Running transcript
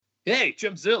Hey,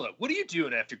 Jumpzilla, what are you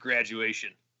doing after graduation?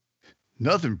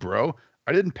 Nothing, bro.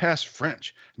 I didn't pass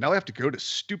French. Now I have to go to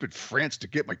stupid France to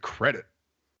get my credit.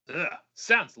 Ugh,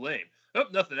 sounds lame.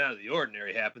 Hope nothing out of the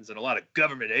ordinary happens and a lot of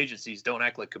government agencies don't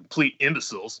act like complete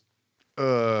imbeciles.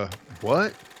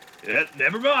 What? Yeah,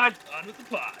 never mind. On with the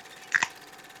pod.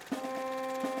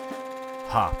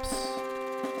 Hops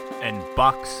and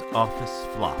box office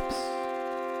flops.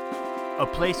 A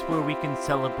place where we can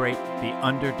celebrate the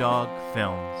underdog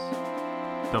films,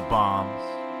 the bombs,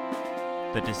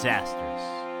 the disasters,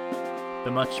 the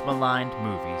much maligned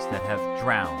movies that have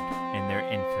drowned in their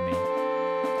infamy.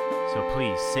 So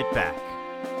please sit back,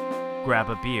 grab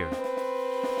a beer,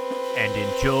 and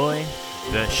enjoy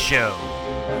the show.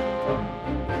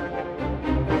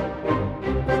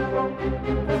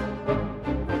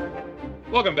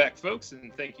 Welcome back, folks,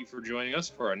 and thank you for joining us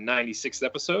for our 96th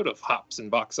episode of Hops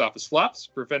and Box Office Flops,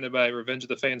 presented by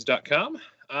RevengeOfTheFans.com.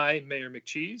 I, Mayor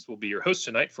McCheese, will be your host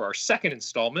tonight for our second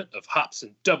installment of Hops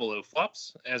and Double O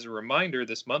Flops. As a reminder,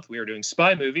 this month we are doing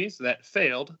spy movies that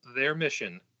failed their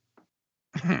mission.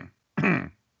 And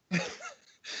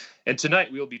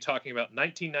tonight we will be talking about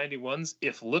 1991's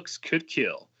If Looks Could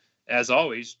Kill. As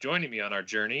always, joining me on our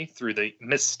journey through the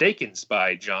mistaken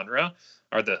spy genre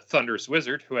are the Thunderous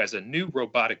Wizard, who has a new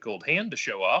robotic gold hand to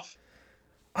show off.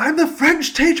 I'm the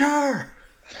French teacher!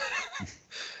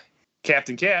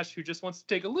 Captain Cash, who just wants to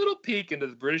take a little peek into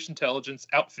the British intelligence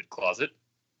outfit closet.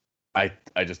 I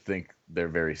just think they're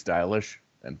very stylish,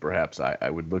 and perhaps I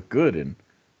would look good in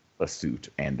a suit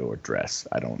and or dress.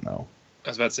 I don't know. I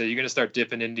was about to say, you're going to start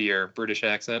dipping into your British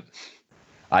accent?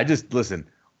 Listen,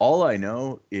 all I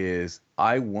know is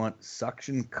I want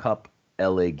suction cup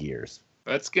LA gears.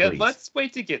 That's good. Please. Let's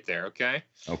wait to get there, okay?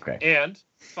 Okay. And,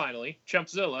 finally,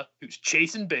 Chumpzilla, who's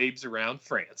chasing babes around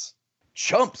France.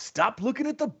 Chump, stop looking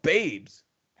at the babes.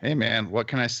 Hey, man, what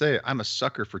can I say? I'm a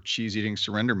sucker for cheese-eating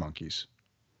surrender monkeys.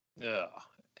 Ugh.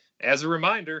 As a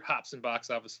reminder, Hops and Box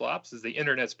Office Flops is the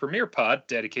internet's premier pod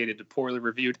dedicated to poorly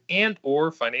reviewed and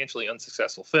or financially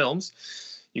unsuccessful films.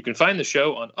 You can find the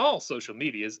show on all social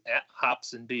medias at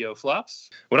Hops and BO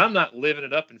Flops. When I'm not living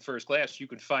it up in first class, you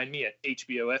can find me at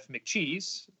HBOF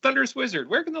McCheese. Thunderous Wizard,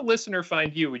 where can the listener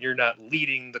find you when you're not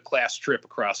leading the class trip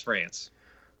across France?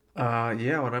 When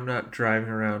I'm not driving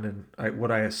around in what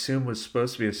I assume was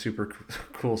supposed to be a super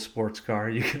cool sports car,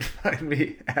 you can find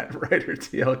me at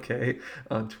WriterTLK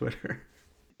on Twitter.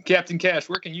 Captain Cash,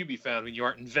 where can you be found when you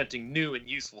aren't inventing new and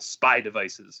useful spy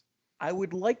devices? I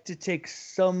would like to take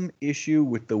some issue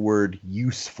with the word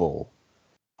useful,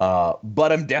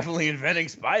 but I'm definitely inventing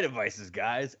spy devices,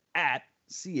 guys, at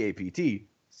CAPTCASH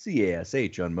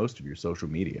on most of your social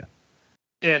media.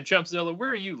 And Chumpzilla, where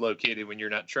are you located when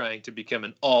you're not trying to become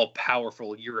an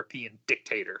all-powerful European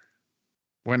dictator?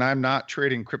 When I'm not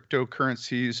trading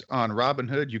cryptocurrencies on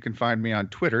Robinhood, you can find me on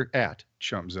Twitter at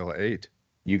Chumpzilla8.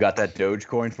 You got that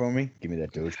Dogecoin for me? Give me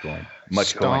that Dogecoin.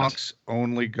 Much coins. Stonks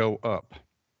only go up.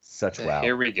 Such wow.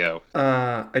 Here we go.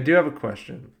 I do have a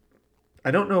question. I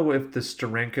don't know if the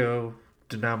Steranko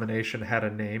denomination had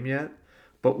a name yet,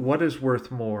 but what is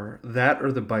worth more, that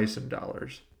or the Bison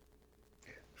dollars?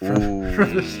 From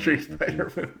the Street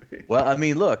Fighter movie. Well, I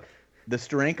mean, look, the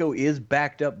Steranko is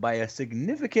backed up by a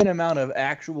significant amount of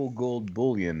actual gold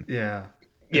bullion. Yeah.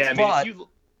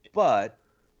 But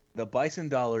the Bison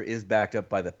dollar is backed up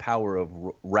by the power of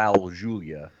Raul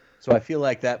Julia. So I feel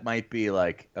like that might be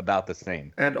like about the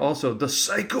same. And also the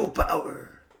Psycho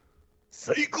Power.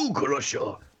 Psycho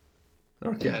Crusher.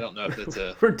 Okay. Yeah, I don't know if that's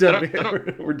a... We're done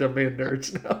being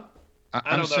nerds now.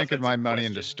 I'm sinking my money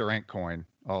into Sterank coin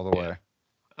all the way.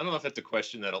 I don't know if that's a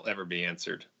question that'll ever be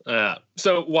answered.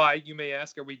 So why, you may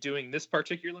ask, are we doing this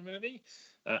particular movie?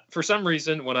 For some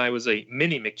reason, when I was a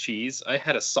mini McCheese, I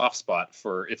had a soft spot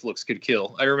for If Looks Could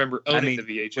Kill. I remember owning the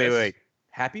VHS. Wait.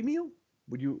 Happy Meal?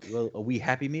 A wee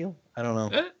Happy Meal? I don't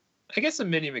know. I guess a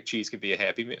mini McCheese could be a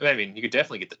Happy Meal. I mean, you could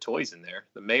definitely get the toys in there.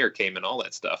 The mayor came and all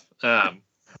that stuff.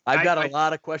 I've got a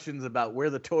lot of questions about where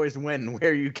the toys went and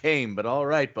where you came, but all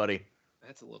right, buddy.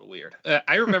 That's a little weird.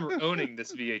 I remember owning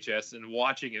this VHS and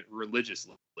watching it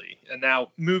religiously. And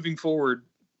now, moving forward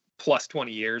plus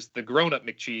 20 years, the grown-up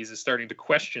McCheese is starting to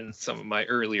question some of my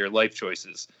earlier life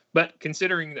choices. But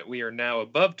considering that we are now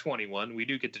above 21, we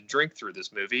do get to drink through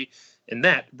this movie, and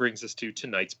that brings us to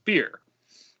tonight's beer.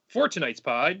 For tonight's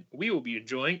pod, we will be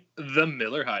enjoying the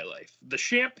Miller High Life, the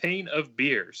champagne of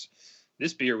beers.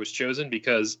 This beer was chosen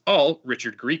because all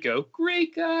Richard Grieco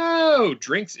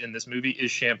drinks in this movie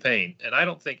is champagne. And I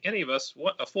don't think any of us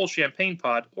want a full champagne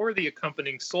pod or the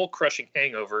accompanying soul-crushing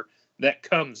hangover that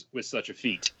comes with such a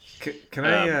feat. Can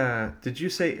I, did you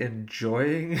say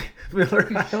enjoying Miller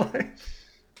High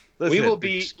Life? we will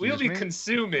excuse be me?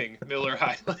 consuming Miller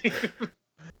High Life.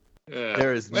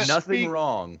 There is nothing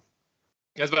wrong.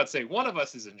 I was about to say, one of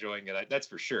us is enjoying it. That's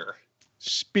for sure.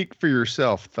 Speak for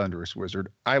yourself, Thunderous Wizard.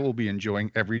 I will be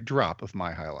enjoying every drop of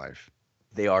my High Life.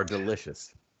 They are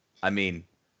delicious. I mean,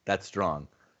 that's strong.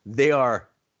 They are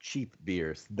cheap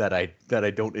beers that I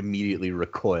don't immediately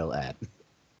recoil at.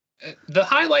 The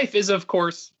High Life is, of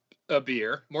course, a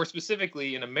beer, more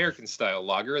specifically an American-style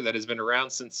lager that has been around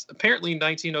since apparently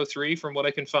 1903, from what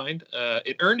I can find.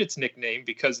 It earned its nickname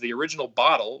because the original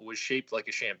bottle was shaped like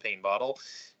a champagne bottle,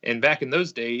 and back in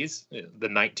those days, the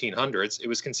 1900s, it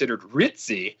was considered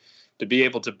ritzy to be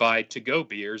able to buy to-go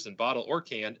beers in bottle or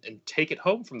can and take it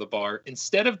home from the bar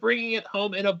instead of bringing it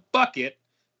home in a bucket.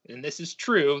 And this is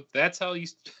true. That's how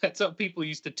people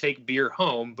used to take beer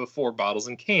home before bottles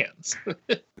and cans.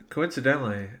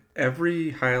 Coincidentally,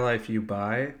 every High Life you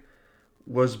buy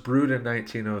was brewed in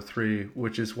 1903,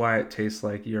 which is why it tastes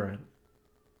like urine.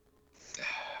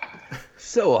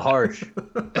 So harsh.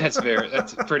 It's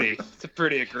a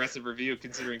pretty aggressive review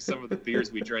considering some of the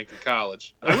beers we drank in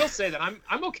college. I will say that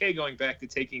I'm okay going back to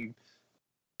taking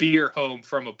beer home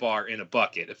from a bar in a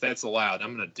bucket. If that's allowed,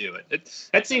 I'm going to do it.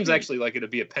 That seems actually like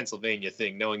it'd be a Pennsylvania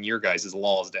thing, knowing your guys'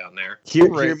 laws down there. Hear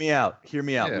Right. me out. Hear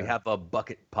me out. Yeah. We have a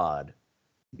bucket pod.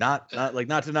 Not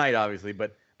tonight, obviously,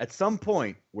 but at some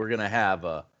point we're gonna have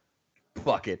a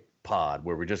bucket pod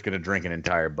where we're just gonna drink an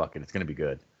entire bucket. It's gonna be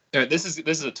good. This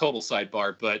is a total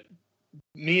sidebar, but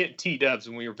me and T-Dubs,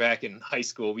 when we were back in high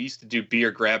school, we used to do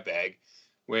beer grab bag,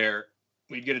 where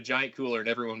we'd get a giant cooler and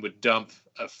everyone would dump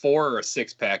a 4 or a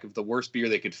 6-pack of the worst beer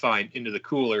they could find into the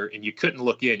cooler, and you couldn't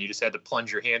look in. You just had to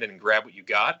plunge your hand in and grab what you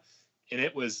got, and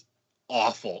it was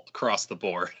awful across the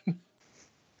board.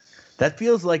 That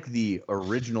feels like the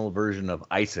original version of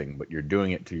icing, but you're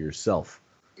doing it to yourself.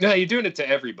 Yeah, you're doing it to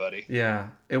everybody. Yeah,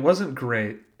 it wasn't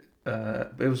great.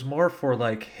 It was more for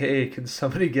like, hey, can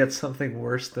somebody get something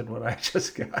worse than what I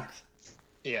just got?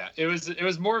 Yeah, it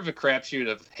was more of a crapshoot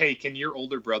of, hey, can your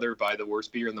older brother buy the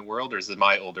worst beer in the world, or does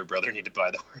my older brother need to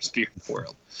buy the worst beer in the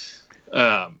world?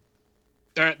 All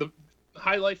right, the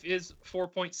High Life is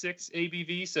 4.6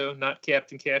 ABV, so not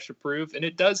Captain Cash approved, and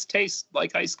it does taste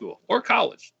like high school or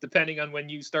college, depending on when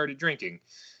you started drinking.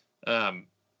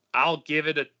 I'll give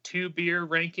it a 2 beer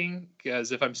ranking,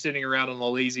 because if I'm sitting around on a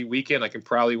lazy weekend, I can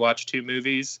probably watch 2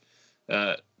 movies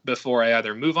before I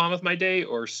either move on with my day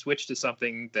or switch to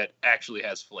something that actually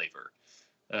has flavor.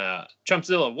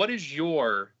 Chumpzilla, what is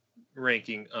your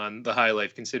ranking on the High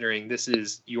Life, considering this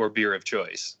is your beer of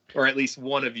choice, or at least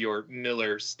one of your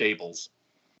Miller staples?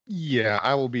 Yeah,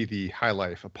 I will be the High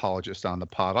Life apologist on the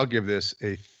pod. I'll give this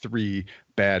a 3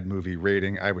 bad movie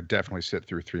rating. I would definitely sit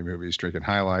through 3 movies drinking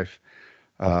High Life.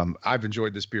 I've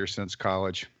enjoyed this beer since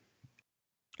college.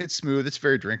 It's smooth. It's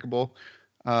very drinkable.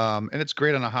 And it's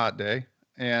great on a hot day.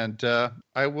 And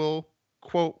I will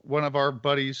quote one of our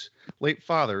buddies' late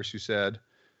fathers who said,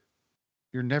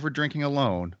 "You're never drinking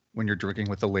alone when you're drinking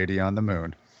with the lady on the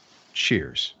moon."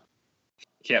 Cheers.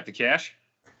 Captain Cash?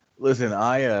 Listen,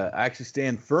 I actually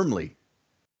stand firmly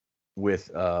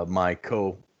with my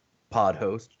co-pod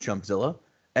host, Chumpzilla,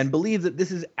 and believe that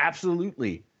this is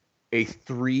absolutely a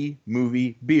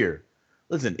 3-movie beer.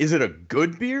 Listen, is it a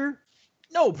good beer?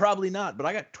 No, probably not, but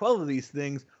I got 12 of these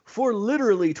things for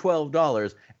literally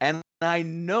 $12, and I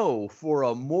know for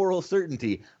a moral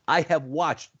certainty I have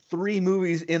watched 3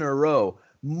 movies in a row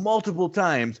multiple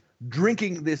times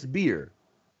drinking this beer.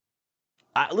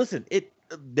 Listen,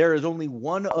 there is only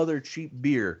one other cheap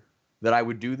beer that I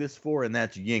would do this for, and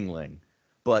that's Yingling.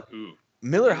 But Ooh,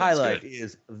 Miller High that's Life good.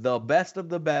 is the best of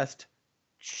the best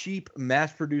cheap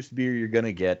mass-produced beer you're going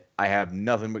to get. I have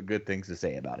nothing but good things to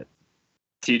say about it.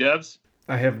 T-Dubs?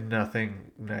 I have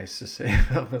nothing nice to say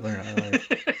about Miller High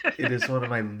Life. It is one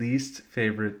of my least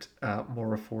favorite,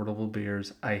 more affordable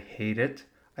beers. I hate it.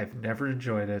 I've never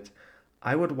enjoyed it.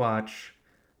 I would watch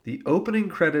the opening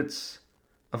credits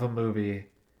of a movie,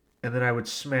 and then I would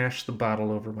smash the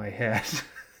bottle over my head.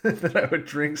 And then I would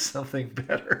drink something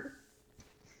better.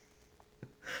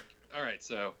 All right,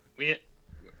 so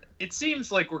it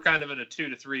seems like we're kind of in a 2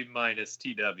 to 3 minus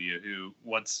TW, who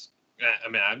once, I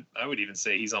mean, I would even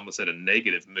say he's almost at a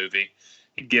negative movie.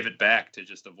 He'd give it back to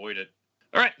just avoid it.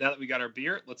 All right, now that we got our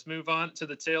beer, let's move on to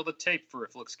the tale of the tape for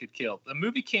If Looks Could Kill. The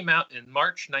movie came out in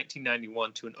March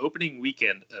 1991 to an opening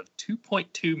weekend of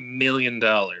 $2.2 million.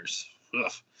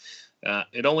 Ugh.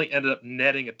 It only ended up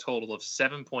netting a total of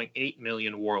 $7.8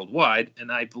 million worldwide,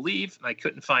 and I believe, and I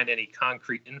couldn't find any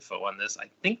concrete info on this, I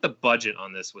think the budget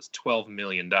on this was $12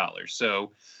 million.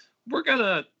 So we're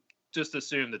gonna just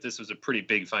assume that this was a pretty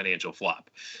big financial flop.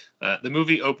 The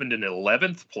movie opened in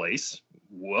 11th place,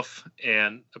 woof,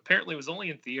 and apparently was only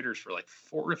in theaters for like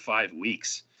 4 to 5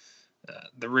 weeks.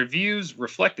 The reviews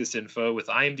reflect this info, with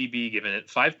IMDb giving it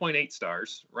 5.8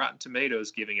 stars, Rotten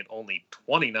Tomatoes giving it only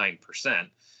 29%,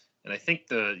 and I think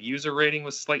the user rating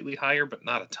was slightly higher, but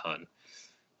not a ton.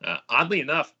 Oddly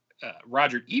enough,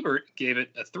 Roger Ebert gave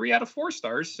it a 3 out of 4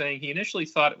 stars, saying he initially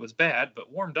thought it was bad,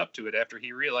 but warmed up to it after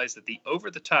he realized that the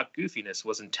over-the-top goofiness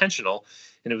was intentional,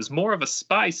 and it was more of a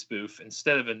spy spoof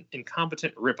instead of an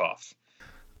incompetent ripoff.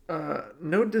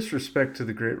 No disrespect to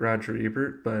the great Roger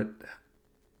Ebert, but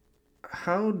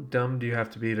how dumb do you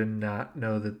have to be to not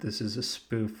know that this is a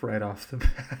spoof right off the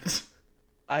bat?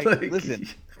 Listen,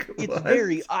 it's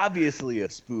very obviously a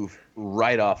spoof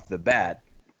right off the bat.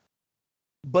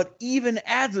 But even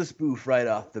as a spoof right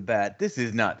off the bat, this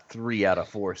is not 3 out of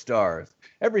 4 stars.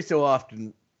 Every so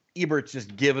often, Ebert's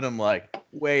just giving them like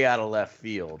way out of left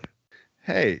field.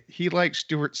 Hey, he likes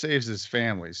Stuart Saves His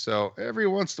Family, so every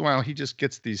once in a while he just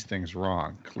gets these things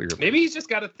wrong, clearly. Maybe he's just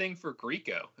got a thing for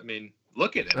Grieco. I mean,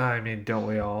 look at him. I mean, don't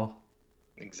we all?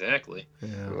 Exactly.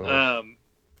 Yeah.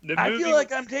 I feel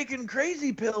like I'm taking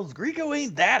crazy pills. Grieco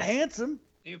ain't that handsome.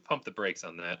 You pump the brakes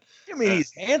on that. I mean,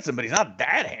 he's handsome, but he's not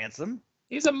that handsome.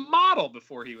 He's a model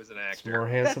before he was an He's actor. more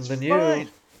handsome That's than fine.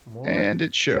 you. And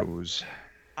it shows.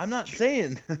 I'm not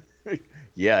saying.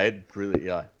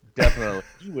 Definitely.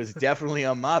 He was definitely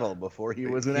a model before he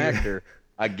was an actor.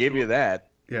 I give you that.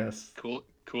 Yes.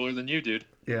 Cooler than you, dude.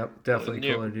 Yep, definitely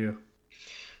cooler than you.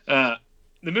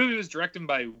 The movie was directed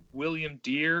by William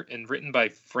Deere and written by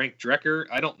Frank Drecker.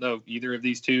 I don't know either of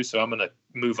these two, so I'm going to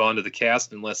move on to the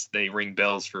cast unless they ring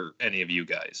bells for any of you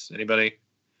guys. Anybody?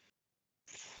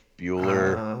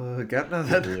 Bueller. Got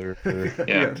nothing. Bueller.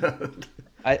 Yeah.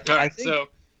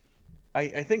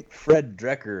 I think Fred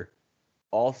Drecker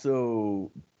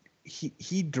also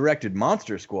he directed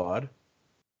Monster Squad.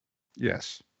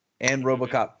 Yes. And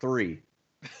RoboCop 3.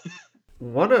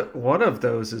 One of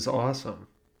those is awesome.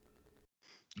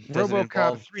 Does it RoboCop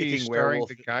involve 3 kicking starring werewolf?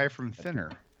 the guy from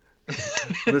Thinner.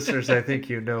 Listeners, I think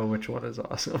you know which one is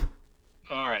awesome.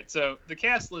 All right, so the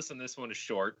cast list on this one is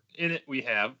short. In it, we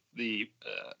have the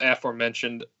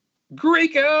aforementioned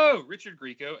Richard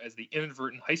Grieco as the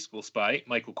inadvertent high school spy,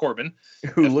 Michael Corbin.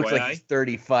 Who FYI, looks like he's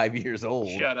 35 years old.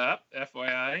 Shut up.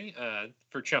 FYI,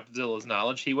 for Chumpzilla's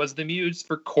knowledge, he was the muse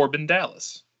for Corbin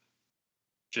Dallas.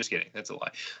 Just kidding. That's a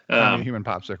lie. Human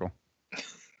Popsicle.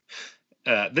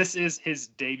 This is his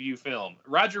debut film.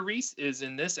 Roger Reese is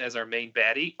in this as our main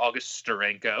baddie, August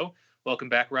Steranko. Welcome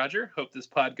back, Roger. Hope this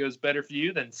pod goes better for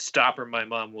you than Stop or My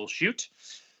Mom Will Shoot.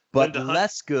 But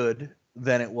less good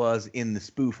than it was in the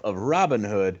spoof of Robin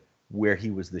Hood, where he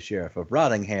was the sheriff of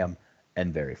Rottingham,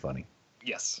 and very funny.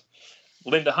 Yes.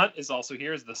 Linda Hunt is also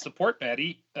here as the support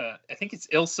baddie. I think it's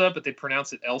Ilsa, but they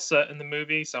pronounce it Elsa in the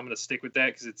movie, so I'm going to stick with that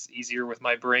because it's easier with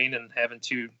my brain and having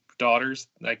 2 daughters.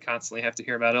 I constantly have to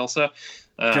hear about Elsa.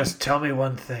 Just tell me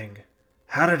one thing.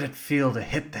 How did it feel to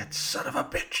hit that son of a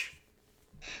bitch?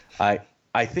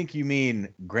 I think you mean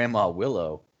Grandma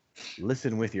Willow.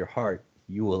 Listen with your heart.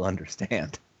 You will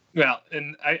understand. Well,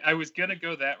 and I was going to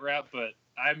go that route, but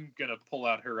I'm going to pull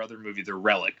out her other movie, The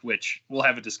Relic, which we'll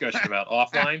have a discussion about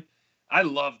offline. I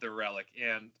love The Relic,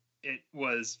 and it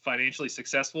was financially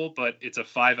successful, but it's a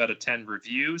 5 out of 10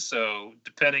 review. So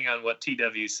depending on what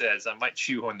TW says, I might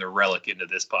shoehorn The Relic into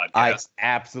this podcast. I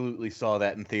absolutely saw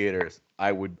that in theaters.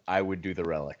 I would do The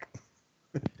Relic.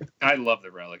 I love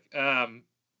The Relic.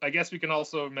 I guess we can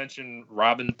also mention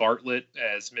Robin Bartlett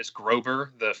as Miss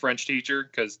Grover, the French teacher,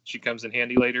 because she comes in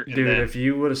handy later. Dude, if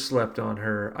you would have slept on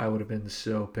her, I would have been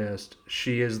so pissed.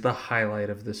 She is the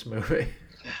highlight of this movie.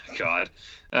 God.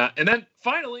 And then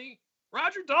finally,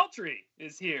 Roger Daltrey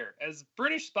is here as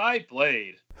British spy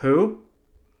Blade. Who?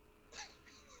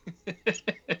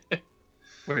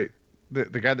 Wait,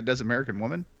 the guy that does American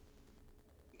Woman?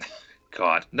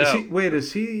 God, no.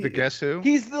 Is he? The Guess Who?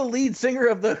 He's the lead singer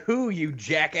of The Who, you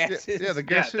jackasses. Yeah, the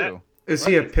Guess Who. Is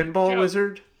he a pinball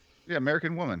wizard? Yeah,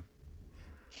 American Woman.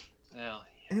 Well,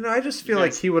 I just feel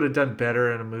like he would have done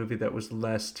better in a movie that was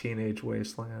less Teenage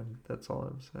Wasteland. That's all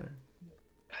I'm saying.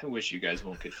 I wish you guys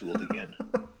won't get fooled again.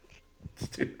 It's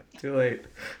too late.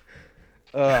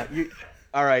 All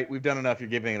right, we've done enough. You're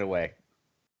giving it away.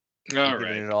 All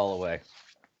Giving it all away.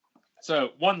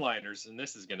 So, one-liners, and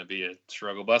this is going to be a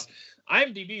struggle bus.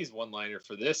 IMDb's one-liner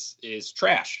for this is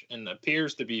trash and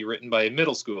appears to be written by a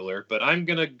middle schooler, but I'm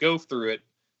going to go through it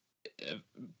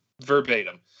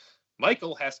verbatim.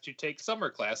 Michael has to take summer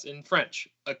class in French,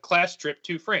 a class trip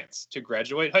to France to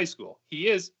graduate high school. He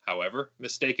is, however,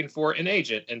 mistaken for an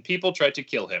agent, and people try to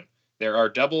kill him. There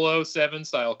are 007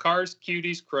 style cars,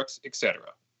 cuties, crooks, etc.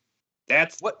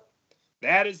 That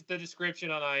is the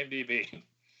description on IMDb.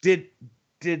 Did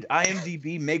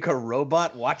IMDb make a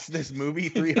robot watch this movie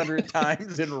 300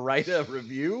 times and write a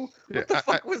review? What the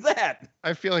fuck was that?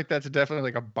 I feel like that's definitely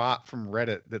like a bot from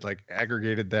Reddit that like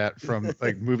aggregated that from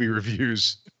like movie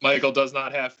reviews. Michael does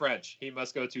not have French. He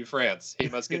must go to France. He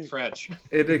must get French.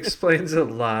 It explains a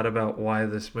lot about why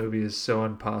this movie is so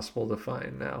impossible to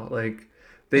find now. Like,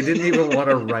 they didn't even want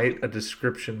to write a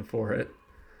description for it.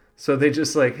 So they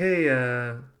just like, hey,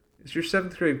 is your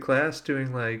 7th grade class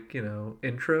doing like,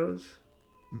 intros?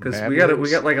 Because we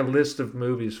got like a list of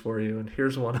movies for you, and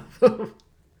here's one of them.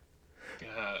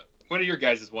 What are your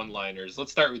guys' one-liners?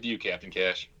 Let's start with you, Captain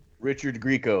Cash. Richard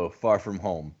Grieco, Far From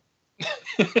Home.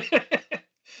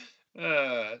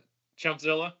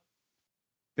 Chumpzilla.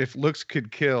 If Looks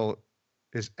Could Kill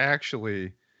is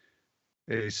actually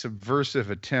a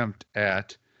subversive attempt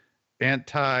at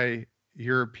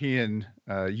anti-European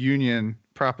Union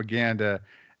propaganda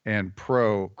and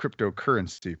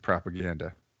pro-cryptocurrency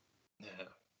propaganda.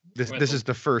 This is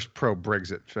the first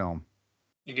pro-Brexit film.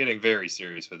 You're getting very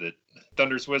serious with it.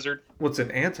 Thunder's Wizard. What's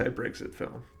an anti-Brexit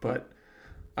film? But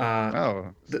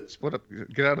split up.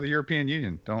 Get out of the European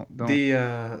Union. Don't.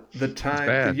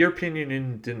 The European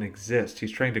Union didn't exist.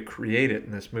 He's trying to create it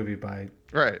in this movie by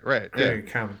creating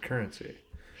a common currency.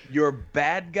 Your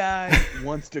bad guy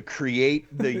wants to create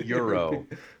the euro.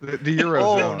 The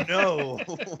Eurozone. Oh,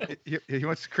 no. He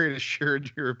wants to create a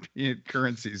shared European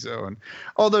currency zone.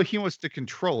 Although he wants to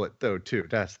control it, though, too.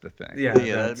 That's the thing.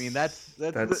 Yeah, I mean, that's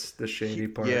the shady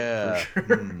part. Yeah. For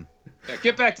sure. Yeah,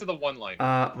 get back to the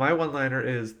one-liner. My one-liner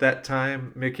is that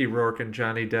time Mickey Rourke and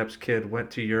Johnny Depp's kid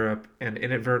went to Europe and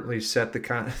inadvertently set the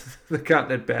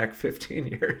continent back 15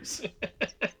 years.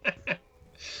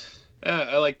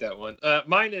 I like that one.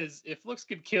 Mine is, if Looks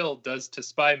Could Kill does to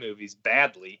spy movies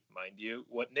badly, mind you,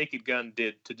 what Naked Gun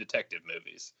did to detective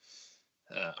movies.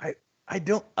 I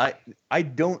don't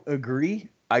agree.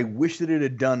 I wish that it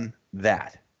had done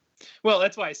that. Well,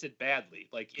 that's why I said badly.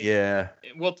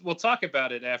 We'll talk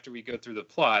about it after we go through the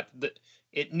plot.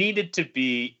 It needed to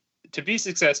be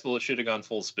successful. It should have gone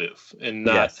full spoof and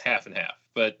not half and half.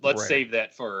 But let's save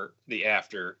that for the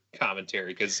after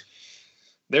commentary, because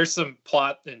there's some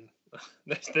plot and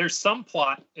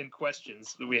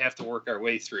questions that we have to work our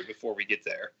way through before we get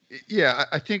there. Yeah,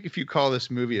 I think if you call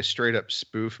this movie a straight up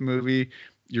spoof movie,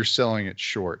 you're selling it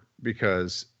short,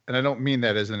 because, and I don't mean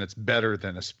that as in it's better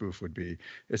than a spoof would be.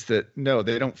 It's that, no,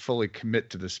 they don't fully commit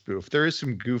to the spoof. There is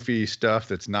some goofy stuff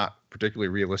that's not particularly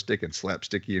realistic and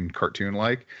slapsticky and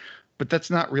cartoon-like, but that's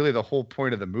not really the whole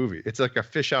point of the movie. It's like a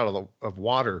fish out of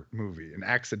water movie, an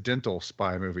accidental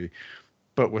spy movie,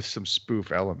 but with some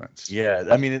spoof elements. Yeah,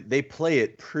 I mean, they play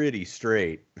it pretty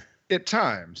straight at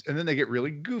times, and then they get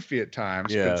really goofy at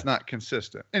times, but it's not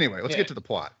consistent. Anyway, let's get to the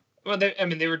plot. Well,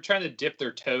 they were trying to dip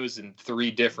their toes in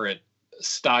 3 different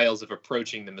styles of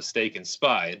approaching the mistaken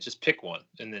spy, and just pick one,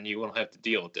 and then you won't have to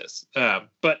deal with this.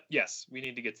 But yes, we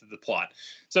need to get to the plot.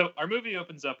 So our movie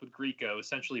opens up with Grieco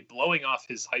essentially blowing off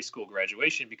his high school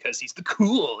graduation because he's the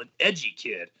cool and edgy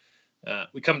kid.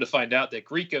 We come to find out that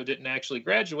Grieco didn't actually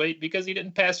graduate because he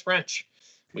didn't pass French.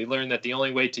 We learn that the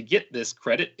only way to get this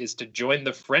credit is to join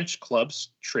the French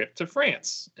club's trip to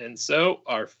France. And so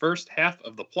our first half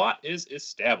of the plot is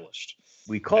established.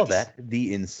 We call that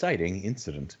the inciting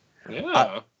incident.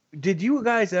 Yeah. Did you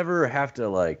guys ever have to,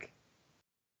 like,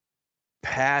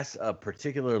 pass a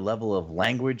particular level of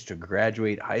language to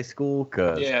graduate high school?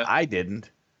 Because I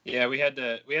didn't. Yeah, we had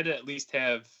to at least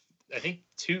have, I think,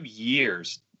 2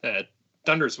 years.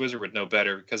 Thunder's Wizard would know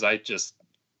better because I just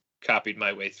copied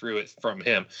my way through it from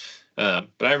him. But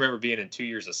I remember being in 2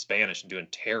 years of Spanish and doing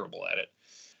terrible at it.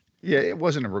 Yeah, it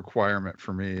wasn't a requirement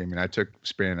for me. I mean, I took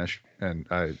Spanish and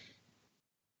I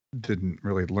didn't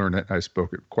really learn it. I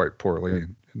spoke it quite poorly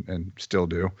and still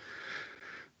do.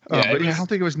 I don't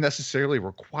think it was necessarily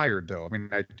required, though. I mean,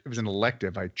 it was an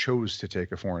elective. I chose to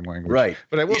take a foreign language. Right.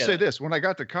 But I will say this. When I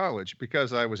got to college,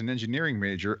 because I was an engineering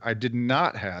major, I did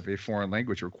not have a foreign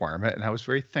language requirement, and I was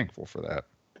very thankful for that.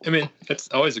 I mean, that's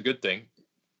always a good thing.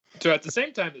 So at the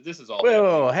same time that this is all...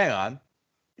 Whoa, hang on.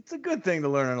 It's a good thing to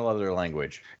learn another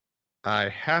language. I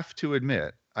have to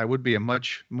admit, I would be a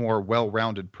much more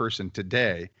well-rounded person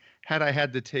today had I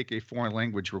had to take a foreign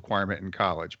language requirement in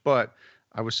college. But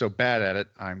I was so bad at it,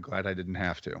 I'm glad I didn't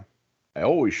have to. I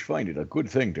always find it a good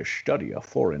thing to study a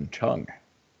foreign tongue.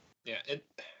 Yeah,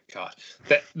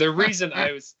 the reason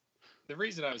I was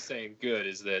saying good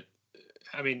is that,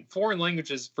 I mean, foreign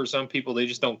languages for some people, they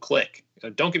just don't click.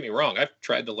 Don't get me wrong, I've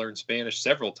tried to learn Spanish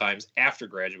several times after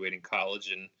graduating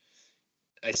college, and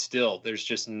there's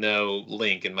just no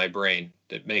link in my brain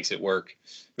that makes it work.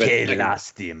 But Que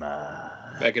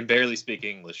lastima. I can barely speak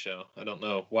English, so I don't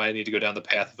know why I need to go down the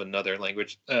path of another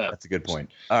language. That's a good point.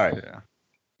 All right. Yeah.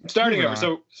 Starting Moving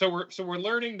over, so we're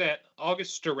learning that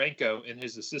August Steranko and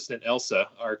his assistant Elsa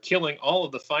are killing all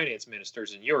of the finance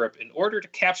ministers in Europe in order to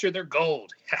capture their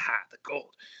gold. Haha, the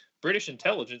gold. British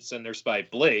intelligence send their spy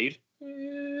Blade.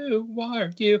 Who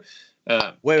are you?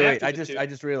 Wait. I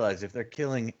just realized if they're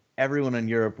killing everyone in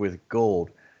Europe with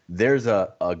gold, there's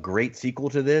a great sequel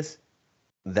to this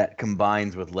that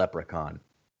combines with Leprechaun.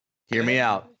 Hear me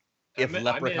out. If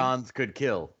leprechauns could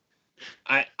kill.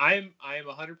 I'm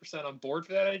 100% on board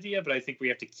for that idea, but I think we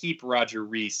have to keep Roger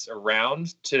Rees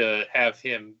around to have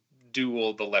him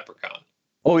duel the Leprechaun.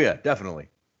 Oh yeah, definitely.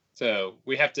 So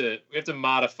we have to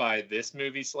modify this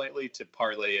movie slightly to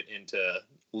parlay it into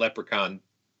Leprechaun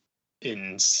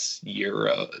in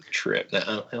Euro trip.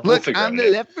 Now, Look, I'm the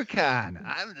leprechaun.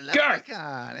 I'm the Garth!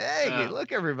 leprechaun. Hey,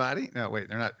 look, everybody. No, wait,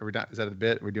 they're not. Are we not? Is that a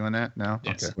bit? Are we doing that? No.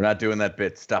 Yes. Okay. We're not doing that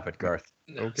bit. Stop it, Garth.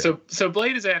 No. Okay. So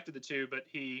Blade is after the two, but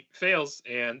he fails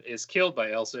and is killed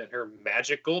by Elsa and her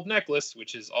magic gold necklace,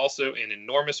 which is also an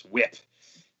enormous whip.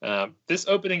 This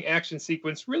opening action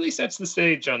sequence really sets the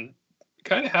stage on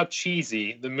kind of how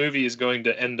cheesy the movie is going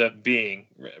to end up being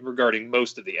regarding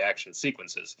most of the action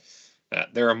sequences.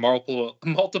 There are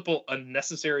multiple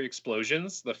unnecessary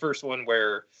explosions. The first one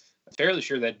where I'm fairly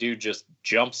sure that dude just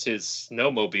jumps his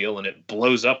snowmobile and it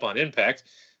blows up on impact.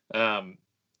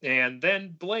 And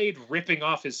then Blade ripping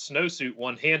off his snowsuit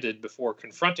one-handed before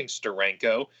confronting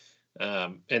Steranko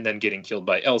and then getting killed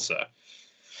by Elsa.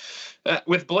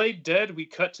 With Blade dead, we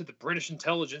cut to the British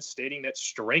intelligence stating that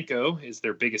Steranko is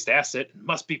their biggest asset and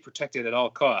must be protected at all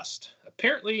costs.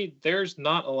 Apparently, there's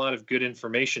not a lot of good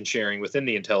information sharing within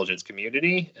the intelligence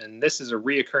community, and this is a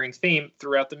reoccurring theme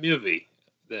throughout the movie.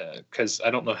 Because I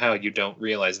don't know how you don't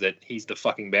realize that he's the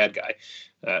fucking bad guy.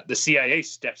 The CIA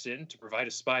steps in to provide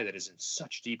a spy that is in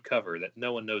such deep cover that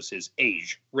no one knows his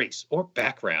age, race, or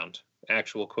background.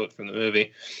 Actual quote from the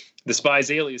movie. The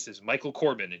spy's alias is Michael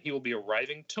Corbin, and he will be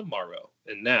arriving tomorrow.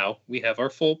 And now we have our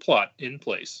full plot in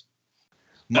place.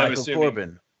 Michael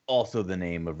Corbin, also the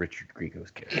name of Richard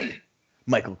Grieco's character.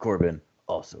 Michael Corbin,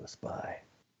 also a spy.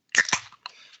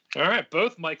 All right,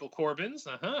 both Michael Corbins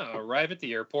arrive at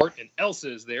the airport, and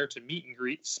Elsa is there to meet and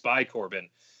greet Spy Corbin.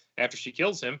 After she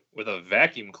kills him, with a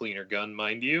vacuum cleaner gun,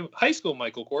 mind you, high school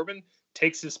Michael Corbin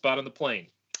takes his spot on the plane.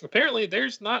 Apparently,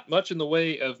 there's not much in the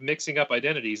way of mixing up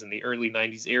identities in the early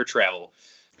 90s air travel.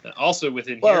 Also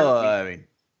within I mean,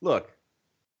 look,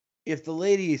 if the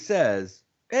lady says,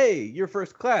 hey, you're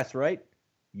first class, right?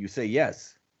 You say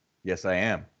yes. Yes, I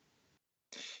am.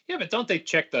 Yeah, but don't they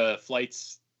check the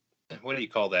flights? What do you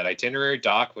call that? Itinerary,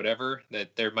 doc, whatever?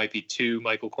 That there might be two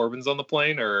Michael Corbins on the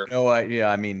plane, or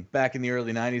I mean, back in the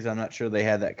early '90s, I'm not sure they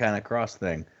had that kind of cross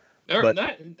thing. But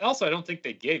also, I don't think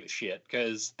they gave a shit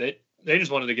because they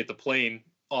just wanted to get the plane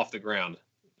off the ground.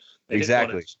 They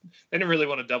didn't really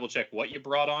want to double check what you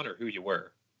brought on or who you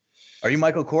were. Are you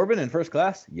Michael Corbin in first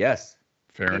class? Yes.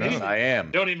 Fair enough. I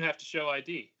am. Don't even have to show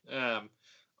ID.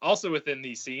 Also within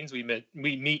these scenes, we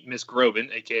meet Miss Grobin,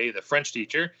 aka the French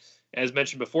teacher. As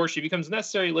mentioned before, she becomes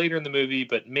necessary later in the movie,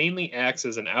 but mainly acts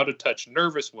as an out-of-touch,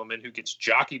 nervous woman who gets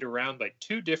jockeyed around by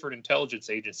two different intelligence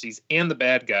agencies and the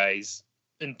bad guys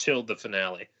until the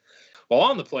finale. While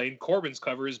on the plane, Corbin's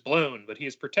cover is blown, but he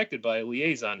is protected by a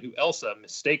liaison who Elsa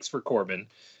mistakes for Corbin.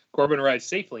 Corbin arrives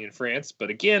safely in France, but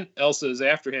again, Elsa is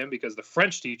after him because the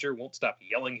French teacher won't stop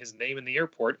yelling his name in the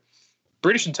airport.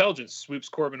 British intelligence swoops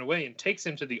Corbin away and takes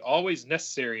him to the always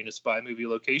necessary in a spy movie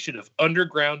location of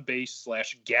underground base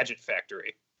 / gadget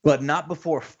factory. But not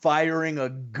before firing a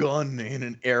gun in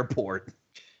an airport.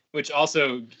 Which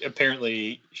also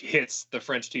apparently hits the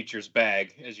French teacher's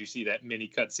bag, as you see that mini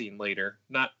cutscene later.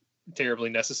 Not terribly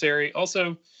necessary.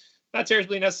 Also, not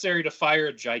terribly necessary to fire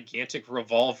a gigantic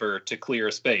revolver to clear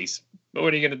a space. But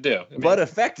what are you going to do? I mean, but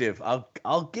effective.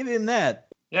 I'll give him that.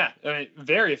 Yeah, I mean,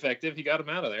 very effective. He got him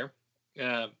out of there.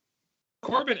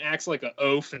 Corbin acts like an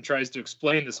oaf and tries to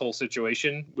explain this whole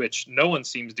situation, which no one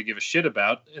seems to give a shit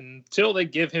about until they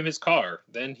give him his car.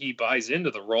 Then he buys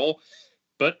into the role,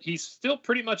 but he's still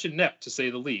pretty much inept, to say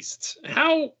the least.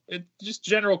 Just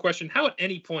general question, how at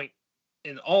any point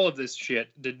in all of this shit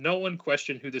did no one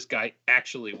question who this guy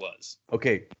actually was?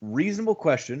 Okay, reasonable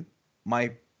question.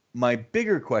 My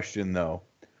bigger question, though,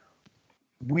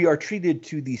 we are treated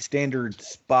to the standard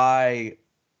spy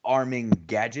arming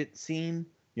gadget scene,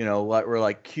 where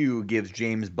like Q gives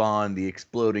James Bond the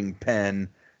exploding pen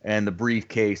and the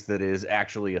briefcase that is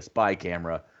actually a spy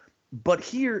camera. But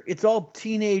here, it's all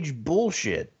teenage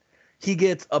bullshit. He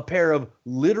gets a pair of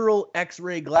literal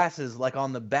X-ray glasses, like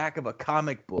on the back of a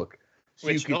comic book, so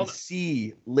Which, you can hold on.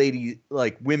 see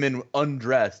women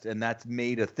undressed, and that's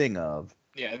made a thing of.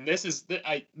 Yeah, and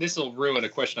this will ruin a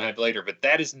question I have later, but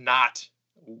that is not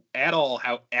at all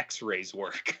how X-rays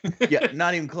work. Yeah,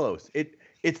 not even close.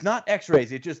 It's not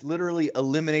X-rays. It just literally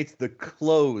eliminates the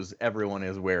clothes everyone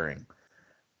is wearing.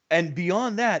 And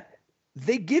beyond that,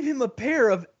 they give him a pair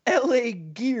of LA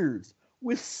Gears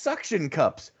with suction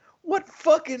cups. What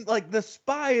fucking, the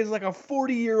spy is like a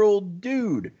 40-year-old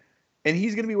dude, and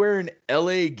he's going to be wearing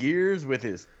LA Gears with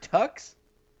his tux?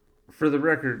 For the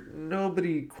record,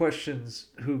 nobody questions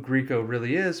who Grieco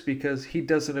really is because he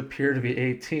doesn't appear to be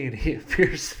 18. He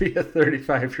appears to be a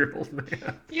 35-year-old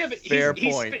man. Yeah, but Fair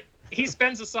point. He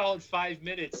spends a solid 5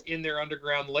 minutes in their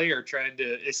underground lair trying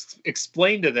to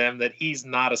explain to them that he's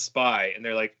not a spy, and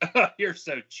they're like, oh, "You're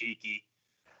so cheeky."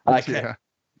 I can't.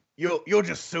 Yeah. You're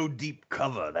just so deep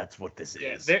cover. That's what this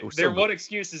Yeah, is. their one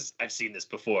excuse is, "I've seen this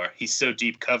before. He's so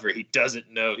deep cover, he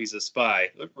doesn't know he's a spy."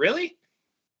 Really?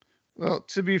 Well,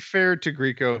 to be fair to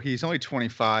Grieco, he's only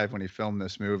 25 when he filmed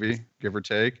this movie, give or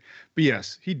take. But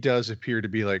yes, he does appear to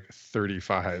be like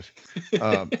 35.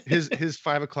 His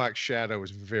 5 o'clock shadow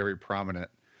is very prominent.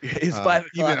 His 5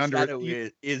 even o'clock under- shadow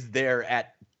is there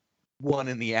at 1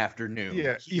 in the afternoon.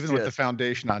 Yeah, He's even with the just-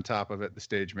 foundation on top of it, the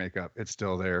stage makeup, it's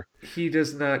still there. He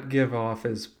does not give off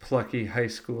as plucky high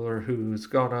schooler who's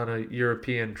gone on a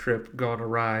European trip gone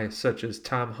awry, such as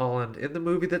Tom Holland in the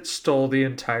movie that stole the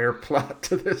entire plot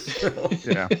to this film.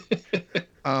 Yeah.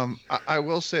 I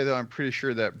will say though, I'm pretty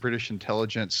sure that British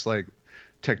intelligence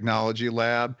technology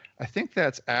lab, I think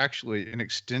that's actually an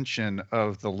extension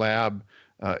of the lab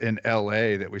in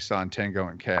LA that we saw in Tango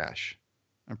and Cash.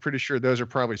 I'm pretty sure those are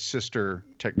probably sister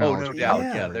Oh, technology. no doubt.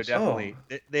 Yeah. Yeah, they're definitely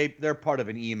they're part of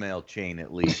an email chain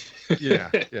at least. Yeah.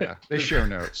 They share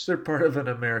notes. They're part of an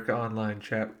America Online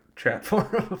chat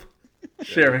forum,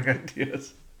 sharing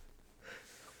ideas.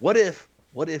 What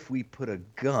if we put a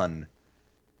gun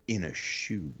in a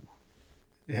shoe?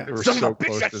 Yeah. They were Son so of a bitch,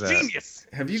 close that's to that. genius.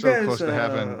 Have you So guys close to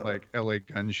having LA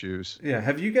gun shoes. Yeah,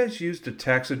 have you guys used a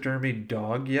taxidermy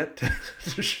dog yet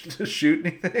to shoot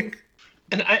anything?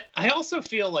 And I also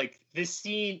feel like this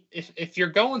scene, if you're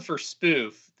going for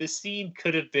spoof, this scene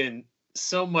could have been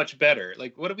so much better.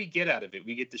 Like, what do we get out of it?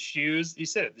 We get the shoes. You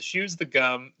said it, the shoes, the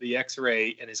gum, the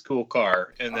X-ray, and his cool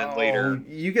car. And then later,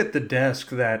 you get the desk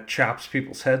that chops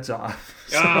people's heads off.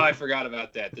 oh, I forgot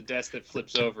about that. The desk that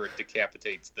flips over and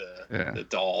decapitates the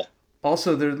doll.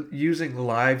 Also, they're using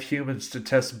live humans to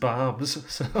test bombs.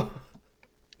 So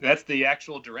That's the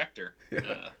actual director.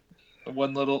 Yeah.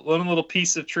 One little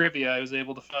piece of trivia I was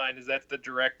able to find is that's the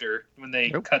director when they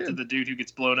Nope. cut to the dude who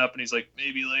gets blown up and he's like,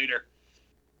 maybe later.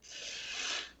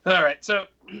 All right, so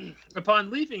upon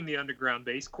leaving the underground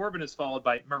base, Corbin is followed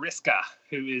by Mariska,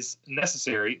 who is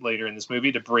necessary later in this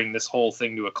movie to bring this whole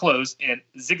thing to a close, and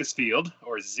Zigsfield,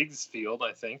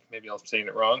 I think, maybe I'm saying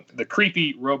it wrong, the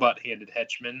creepy robot-handed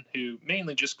henchman who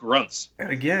mainly just grunts. and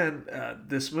again,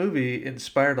 this movie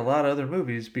inspired a lot of other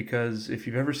movies because if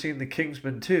you've ever seen The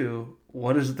Kingsman 2,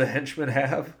 what does the henchman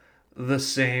have? The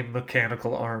same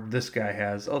mechanical arm this guy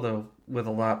has, although with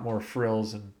a lot more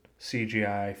frills and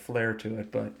CGI flair to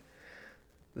it. But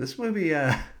this movie,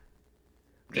 I'm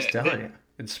just telling you,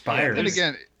 inspired. And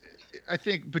again, I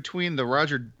think between the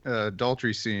Roger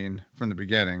Daltrey scene from the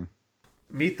beginning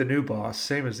Meet the new boss,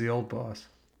 same as the old boss.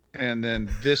 and then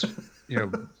this,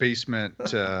 basement,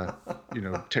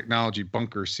 technology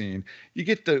bunker scene, you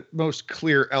get the most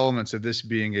clear elements of this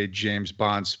being a James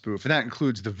Bond spoof. And that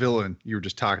includes the villain you were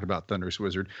just talking about, Thunderous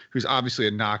Wizard, who's obviously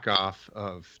a knockoff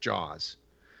of Jaws.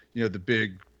 The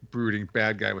big brooding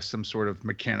bad guy with some sort of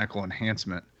mechanical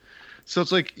enhancement. So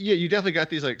it's like, yeah, you definitely got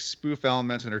these spoof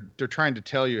elements, and they're trying to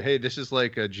tell you, hey, this is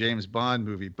like a James Bond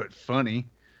movie, but funny.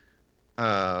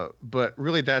 But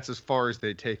really, that's as far as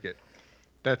they take it.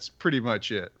 That's pretty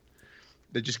much it.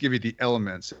 They just give you the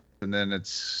elements, and then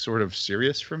it's sort of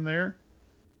serious from there.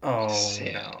 Oh,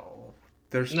 Yeah. no.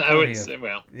 There's No, I plenty wouldn't of... say,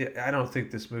 well, Yeah, I don't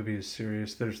think this movie is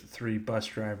serious. There's the 3 bus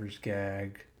drivers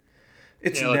gag.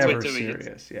 It's Yeah, let's wait never till we get-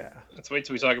 serious, yeah. let's wait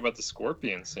till we talk about the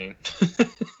scorpion scene.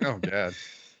 Oh, God.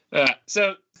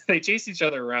 So they chase each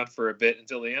other around for a bit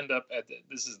until they end up at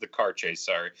this is the car chase,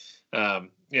 sorry.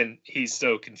 And he's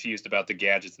so confused about the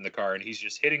gadgets in the car, and he's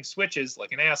just hitting switches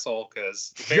like an asshole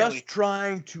because Just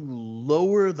trying to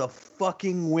lower the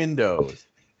fucking windows.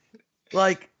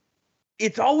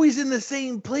 It's always in the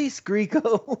same place,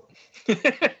 Grieco.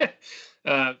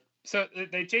 So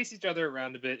they chase each other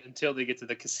around a bit until they get to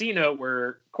the casino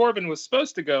where Corbin was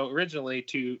supposed to go originally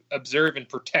to observe and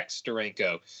protect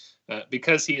Steranko.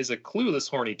 Because he is a clueless,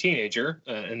 horny teenager,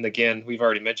 and again, we've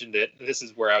already mentioned it. This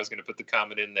is where I was going to put the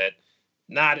comment in that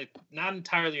not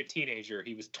entirely a teenager.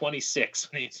 He was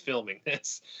 26 when he was filming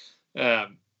this.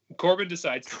 Corbin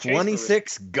decides to chase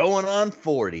 26 going on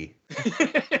 40.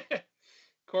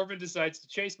 Corbin decides to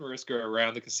chase Mariska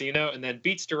around the casino and then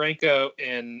beats Steranko.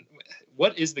 And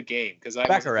what is the game? Because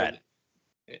Baccarat.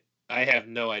 I have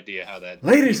no idea how that.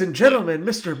 Ladies and gentlemen,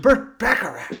 Mr. Burt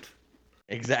Baccarat.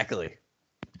 Exactly.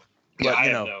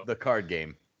 Yeah, But, the card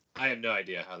game. I have no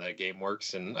idea how that game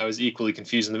works, and I was equally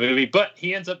confused in the movie. But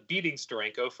he ends up beating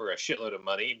Steranko for a shitload of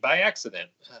money by accident.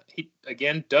 He,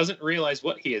 again, doesn't realize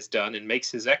what he has done and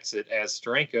makes his exit as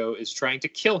Steranko is trying to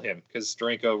kill him, because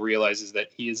Steranko realizes that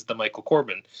he is the Michael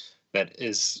Corbin that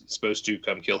is supposed to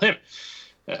come kill him.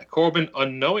 Corbin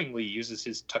unknowingly uses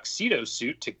his tuxedo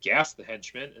suit to gas the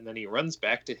henchman, and then he runs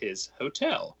back to his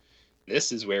hotel.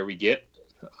 This is where we get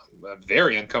a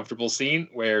very uncomfortable scene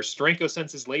where Steranko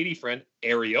sends his lady friend,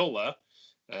 Areola,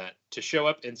 to show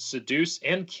up and seduce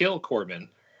and kill Corbin.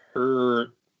 Her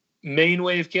main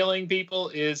way of killing people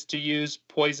is to use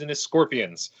poisonous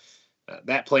scorpions.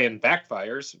 That plan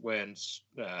backfires when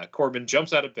Corbin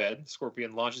jumps out of bed,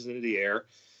 scorpion launches into the air,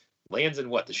 lands in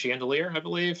the chandelier, I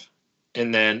believe,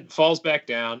 and then falls back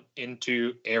down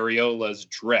into Areola's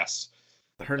dress.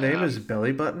 Her name is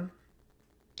Belly Button?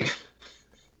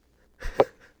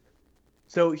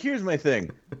 So here's my thing.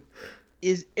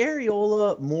 Is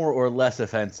Areola more or less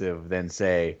offensive than,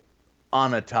 say,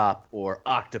 Onatop or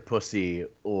Octopussy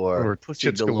or Pussy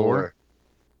Chits Galore?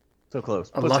 So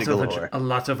close. A Pussy lot Galore. of vagina? A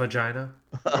lot of vagina.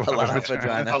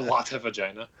 A lot of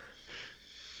vagina.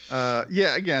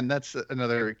 Yeah, again, that's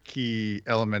another key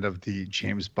element of the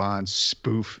James Bond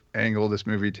spoof angle this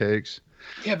movie takes.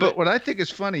 Yeah, But what I think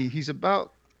is funny, he's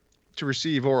about to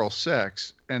receive oral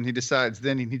sex, and he decides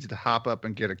then he needs to hop up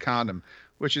and get a condom,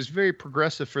 which is very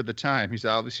progressive for the time. He's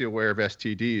obviously aware of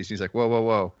STDs. He's like,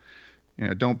 whoa.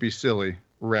 Don't be silly.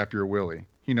 Wrap your willy.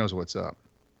 He knows what's up.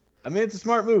 I mean, it's a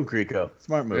smart move, Grieco.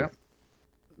 Smart move. Yeah.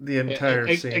 The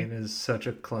entire scene is such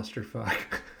a clusterfuck.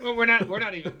 Well, we're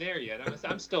not even there yet.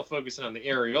 I'm still focusing on the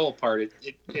Areola part.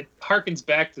 It harkens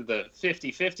back to the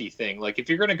 50-50 thing. Like, if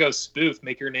you're going to go spoof,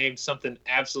 make your name something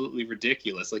absolutely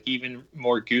ridiculous, like even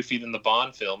more goofy than the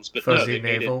Bond films. But no, Fuzzy they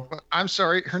made navel. I'm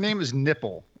sorry, her name is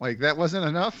Nipple. Like, that wasn't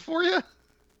enough for you?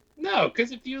 No,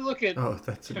 because if you look at Oh,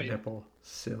 that's a nipple.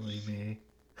 Silly me.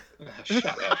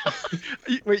 shut up.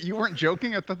 Wait, you weren't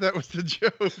joking? I thought that was the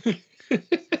joke.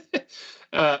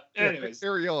 Anyways,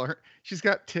 Areola, she's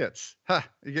got tits. Ha!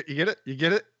 You get it? You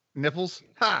get it? Nipples?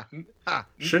 Ha! Ha!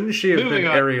 Shouldn't she have Moving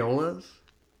been on. areolas?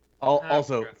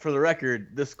 Also, for the record,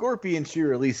 the scorpion she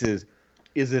releases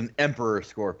is an emperor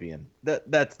scorpion.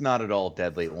 That's not at all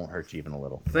deadly. It won't hurt you even a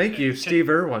little. Thank you, Steve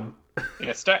Irwin.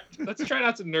 yeah, let's try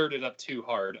not to nerd it up too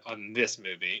hard on this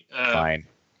movie. Fine.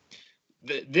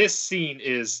 This scene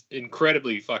is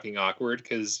incredibly fucking awkward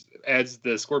because as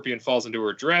the scorpion falls into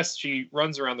her dress, she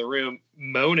runs around the room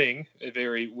moaning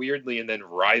very weirdly and then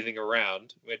writhing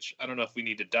around, which I don't know if we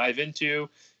need to dive into.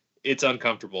 It's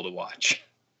uncomfortable to watch.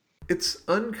 It's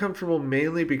uncomfortable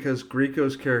mainly because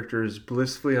Grieco's character is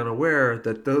blissfully unaware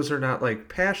that those are not like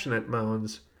passionate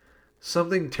moans.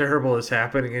 Something terrible is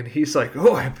happening, and he's like,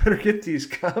 oh, I better get these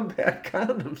combat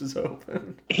condoms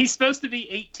open. He's supposed to be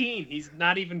 18. He's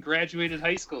not even graduated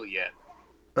high school yet.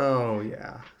 Oh,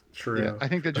 yeah. True. Yeah, I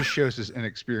think that just shows his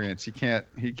inexperience. He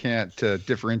can't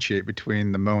differentiate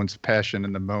between the moans of passion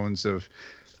and the moans of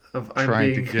I'm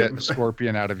trying to being- get a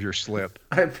scorpion out of your slip.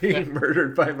 I'm being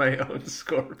murdered by my own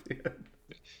scorpion.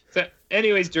 So,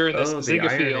 anyways, during this, Oh, the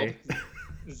Ziegfeld. irony.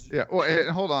 Yeah, well, and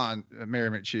hold on, Mary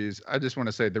McCheese. I just want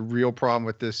to say the real problem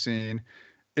with this scene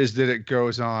is that it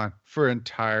goes on for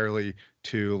entirely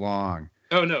too long.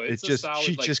 Oh no, it's It just a solid,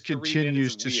 she like, just 3 continues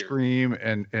minutes to of weird.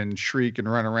 scream and shriek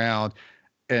and run around,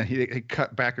 and he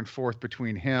cut back and forth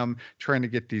between him trying to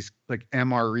get these like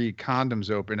MRE condoms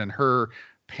open and her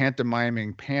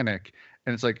pantomiming panic,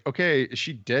 and it's like, okay, is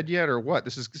she dead yet or what?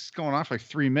 This is going on for like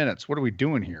 3 minutes. What are we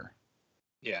doing here?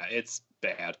 Yeah, it's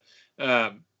bad.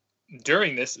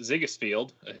 During this,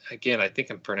 Ziegfeld, again, I think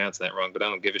I'm pronouncing that wrong, but I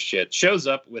don't give a shit, shows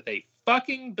up with a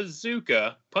fucking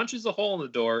bazooka, punches a hole in the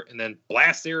door, and then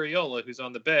blasts Areola, who's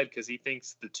on the bed, because he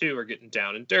thinks the two are getting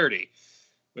down and dirty.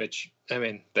 Which, I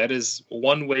mean, that is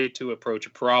one way to approach a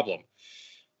problem.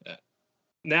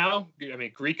 Now, I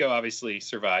mean, Grieco obviously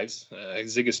survives.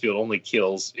 Ziegfeld only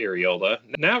kills Areola.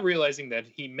 Now realizing that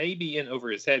he may be in over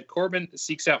his head, Corbin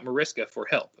seeks out Mariska for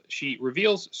help. She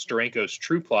reveals Steranko's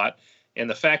true plot and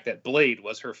the fact that Blade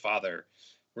was her father.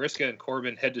 Mariska and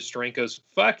Corbin head to Steranko's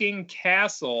fucking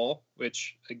castle,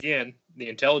 which, again, the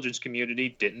intelligence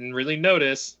community didn't really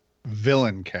notice.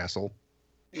 Villain castle.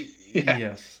 Yeah.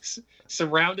 Yes.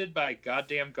 Surrounded by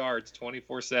goddamn guards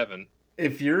 24/7.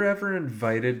 If you're ever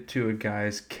invited to a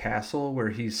guy's castle where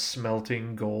he's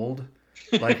smelting gold,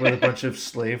 like with a bunch of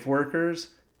slave workers,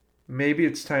 maybe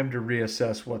it's time to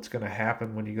reassess what's going to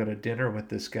happen when you go to dinner with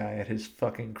this guy at his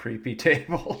fucking creepy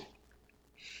table.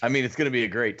 I mean, it's going to be a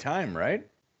great time, right?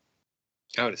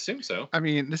 I would assume so. I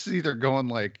mean, this is either going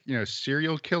like,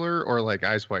 serial killer or like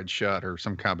Eyes Wide Shut or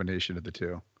some combination of the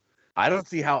two. I don't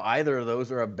see how either of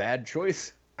those are a bad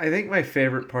choice. I think my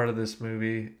favorite part of this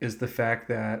movie is the fact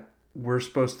that we're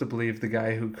supposed to believe the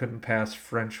guy who couldn't pass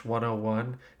French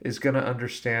 101 is going to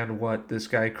understand what this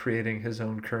guy creating his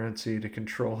own currency to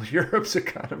control Europe's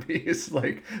economy is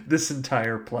like this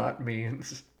entire plot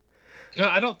means. No,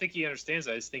 I don't think he understands.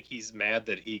 I just think he's mad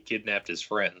that he kidnapped his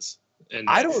friends. And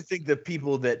I don't think the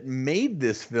people that made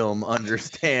this film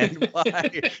understand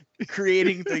why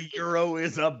creating the euro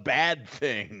is a bad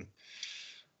thing.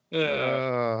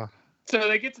 Uh, So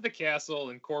they get to the castle,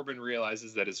 and Corbin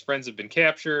realizes that his friends have been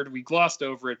captured. We glossed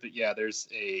over it, but yeah, there's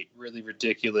a really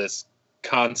ridiculous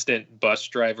constant bus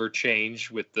driver change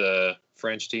with the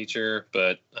French teacher,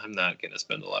 but I'm not going to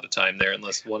spend a lot of time there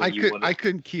unless one of you want to... I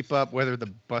couldn't keep up whether the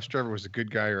bus driver was a good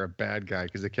guy or a bad guy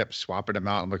because they kept swapping him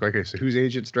out. I'm like, okay, so whose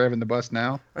agent's driving the bus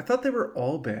now? I thought they were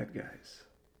all bad guys.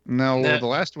 No, Nah. the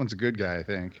last one's a good guy, I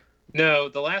think. No,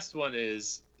 the last one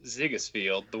is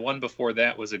Zigasfield. The one before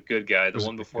that was a good guy. The Was a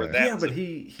one good before guy. that Yeah, was but a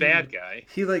he bad guy.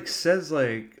 He like says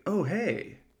like, "Oh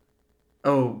hey."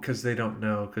 Oh, because they don't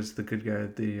know, because the good guy,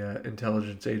 the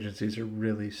intelligence agencies are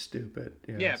really stupid.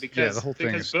 Yes. Yeah, because, the whole thing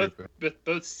because is both, stupid.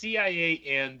 both CIA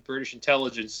and British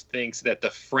intelligence thinks that the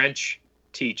French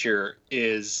teacher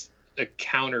is a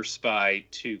counter spy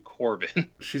to Corbin.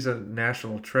 She's a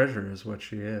national treasure, is what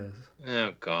she is.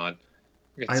 Oh God,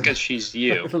 it's I- because she's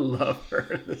you. I love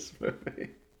her in this movie.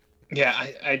 Yeah,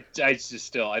 I just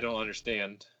still I don't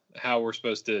understand how we're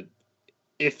supposed to.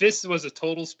 If this was a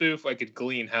total spoof, I could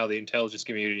glean how the intelligence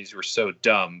communities were so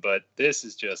dumb, but this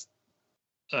is just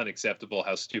unacceptable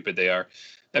how stupid they are.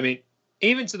 I mean,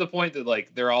 even to the point that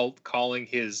like they're all calling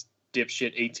his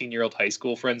dipshit 18-year-old high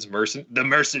school friends the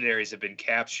mercenaries have been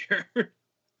captured.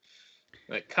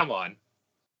 Like, come on.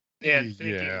 And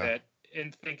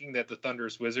thinking that the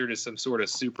Thunderous Wizard is some sort of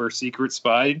super secret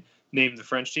spy named the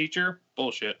French teacher,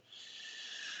 bullshit.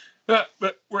 But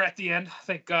we're at the end,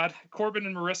 thank God. Corbin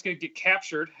and Mariska get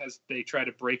captured as they try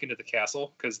to break into the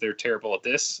castle because they're terrible at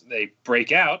this. They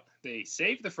break out, they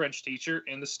save the French teacher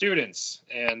and the students,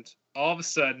 and all of a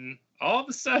sudden,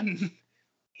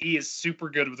 he is super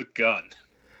good with a gun.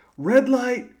 Red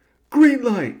light, green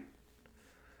light.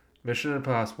 Mission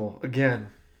Impossible. Again,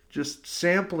 just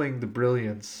sampling the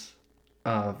brilliance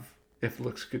of If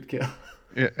Looks Could Kill.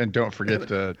 Yeah, and don't forget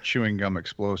the chewing gum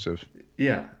explosive.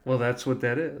 Yeah, well, that's what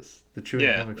that is. The chewing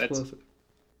gum that's- explosive.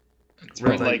 It's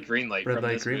Red red light, light, green light Red from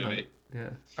light, this green movie. light. Yeah.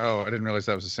 Oh, I didn't realize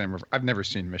that was the same. I've never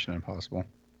seen Mission Impossible.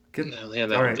 Get, No, yeah, all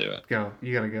that'll right, do it. go.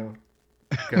 You gotta go.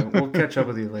 Go. We'll catch up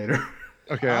with you later.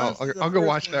 Okay, Honestly, the I'll go first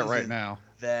watch one that right isn't now.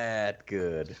 That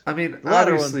good. I mean, The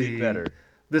latter ones obviously, be better.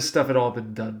 this stuff had all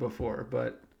been done before,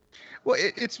 but Well,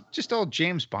 it's just all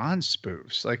James Bond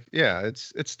spoofs. Like, yeah,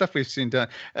 it's stuff we've seen done.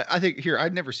 I think here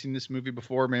I'd never seen this movie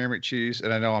before, Mary McCheese,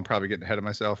 and I know I'm probably getting ahead of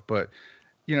myself, but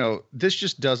this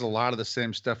just does a lot of the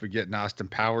same stuff we get in Austin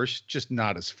Powers, just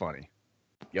not as funny.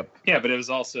 Yep. Yeah, but it was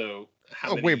also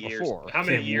how many way years? before. How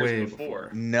many Came years way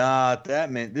before? Not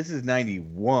that many. This is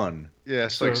 91. Yeah,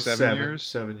 it's so like 7 years.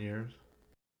 7 years.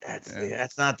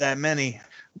 That's not that many.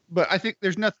 But I think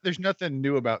there's nothing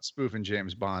new about spoofing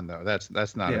James Bond though. That's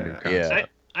not a new Yeah. concept.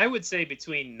 I would say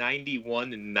between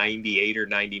 91 and 98 or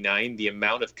 99, the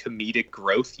amount of comedic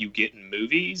growth you get in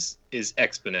movies is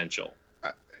exponential.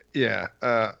 Yeah,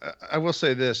 I will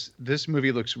say this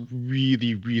movie looks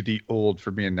really, really old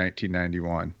for being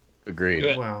 1991.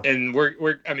 Agreed. Wow. And we're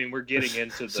getting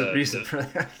into There's a reason the for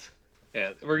that.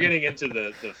 yeah, we're getting into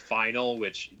the final,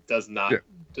 which does not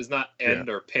end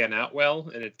or pan out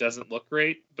well, and it doesn't look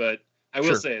great. But I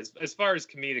will say, as far as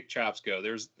comedic chops go,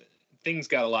 things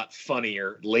got a lot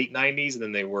funnier late 90s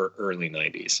than they were early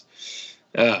 90s.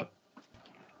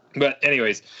 But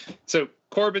anyways, so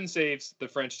Corbin saves the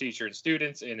French teacher and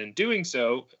students, and in doing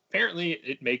so, apparently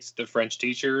it makes the French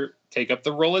teacher take up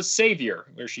the role as savior,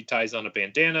 where she ties on a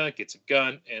bandana, gets a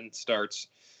gun, and starts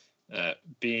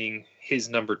being his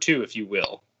number two, if you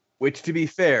will. Which, to be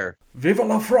fair, Vive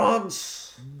la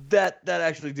France! that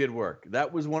actually did work.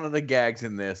 That was one of the gags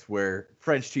in this where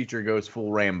French teacher goes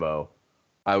full Rambo.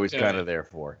 I was Yeah. kind of there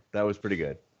for. That was pretty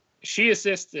good. She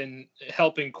assists in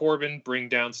helping Corbin bring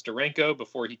down Steranko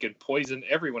before he can poison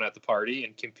everyone at the party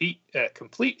and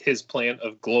complete his plan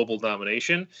of global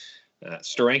domination.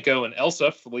 Steranko and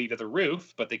Elsa flee to the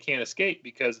roof, but they can't escape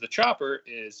because the chopper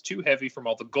is too heavy from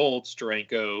all the gold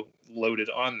Steranko loaded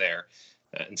on there.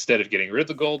 Instead of getting rid of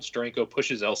the gold, Steranko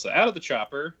pushes Elsa out of the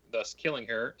chopper, thus killing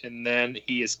her, and then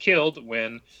he is killed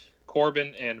when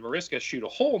Corbin and Mariska shoot a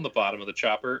hole in the bottom of the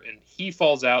chopper, and he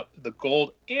falls out. The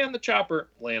gold and the chopper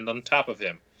land on top of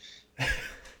him.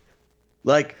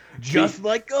 Like, just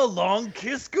like a long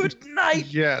kiss goodnight.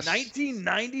 Yes.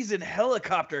 1990s and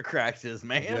helicopter crashes,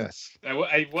 man. Yes. I was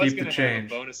Keep going the to have a change.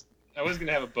 bonus. I was going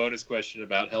to have a bonus question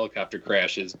about helicopter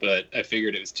crashes, but I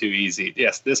figured it was too easy.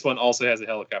 Yes, this one also has a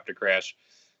helicopter crash.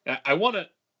 I want to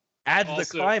Adds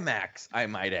Also- the climax, I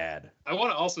might add.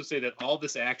 also say that all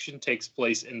this action takes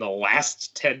place in the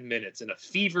last 10 minutes, in a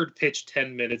fevered pitch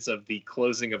 10 minutes of the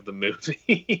closing of the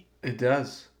movie. It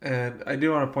does. And I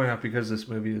do want to point out, because this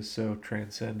movie is so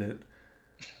transcendent,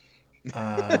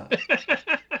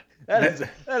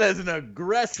 That is an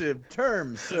aggressive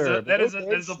term, sir. that is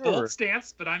Okay, a sure. bold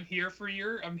stance, but I'm here for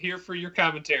your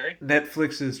commentary.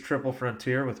 Netflix's Triple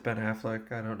Frontier with Ben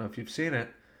Affleck. I don't know if you've seen it.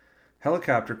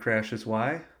 Helicopter crashes.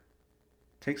 Why?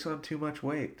 Takes on too much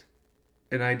weight.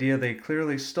 An idea they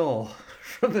clearly stole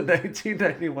from the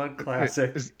 1991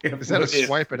 classic. Is If that a Looking-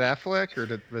 swipe at Affleck,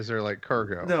 or was there like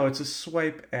cargo? No, it's a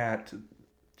swipe at.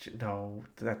 No,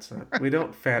 that's not. We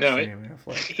don't fat No, shame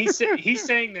Affleck. He's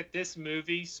saying that this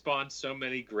movie spawned so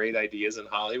many great ideas in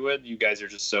Hollywood. You guys are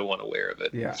just so unaware of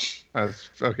it. Yeah.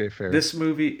 Okay, fair. This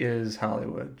movie is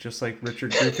Hollywood, just like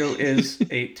Richard Grieco is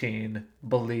 18.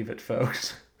 Believe it,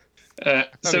 folks. I thought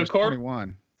it So was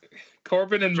 21.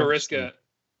 Corbin and Jump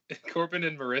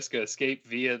Mariska escape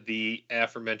via the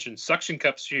aforementioned suction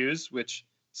cup shoes, which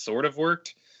sort of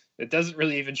worked. It doesn't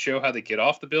really even show how they get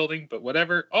off the building, but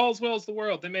whatever. All's well as the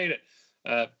world. They made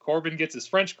it. Corbin gets his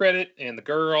French credit, and the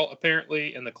girl,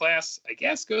 apparently in the class, I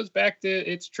guess, goes back to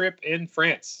its trip in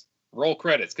France. Roll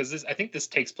credits, because I think this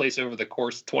takes place over the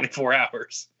course of 24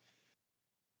 hours.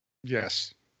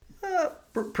 Yes.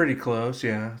 Pretty close,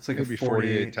 yeah. It's like Maybe a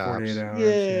 48 tops. 48 hours.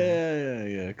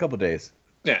 Yeah. A couple days.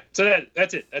 Yeah, so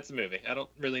that's it. That's the movie. I don't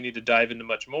really need to dive into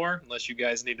much more, unless you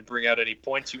guys need to bring out any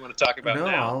points you want to talk about No,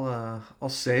 now. I'll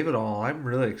save it all. I'm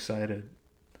really excited.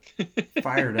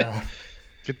 Fired up.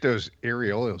 Get those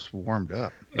areolas warmed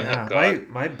up. Yeah, God.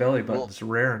 my belly button's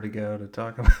raring to go to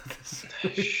talk about this.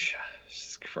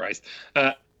 Jesus Christ.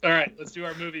 All right, let's do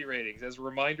our movie ratings. As a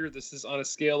reminder, this is on a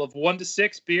scale of 1 to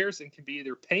 6 beers and can be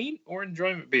either pain or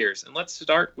enjoyment beers. And let's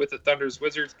start with The Thunder's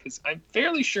Wizards, because I'm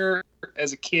fairly sure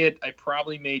as a kid I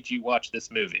probably made you watch this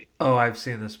movie. Oh, I've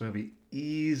seen this movie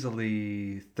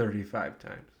easily 35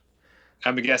 times.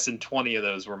 I'm guessing 20 of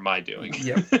those were my doing.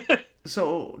 Yep.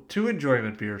 So, 2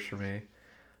 enjoyment beers for me.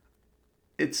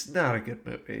 It's not a good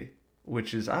movie,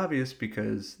 which is obvious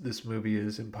because this movie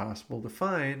is impossible to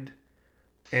find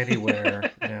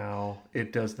anywhere now.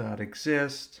 It does not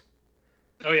exist.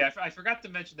 Oh, yeah, I forgot to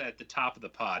mention that at the top of the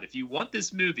pod. If you want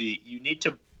this movie, you need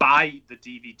to buy the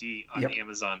DVD on Yep.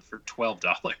 Amazon for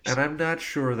 $12. And I'm not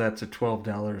sure that's a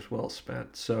 $12 well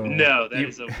spent. So No, that you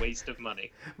is a waste of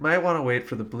money. might want to wait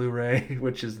for the Blu-ray,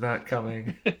 which is not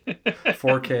coming.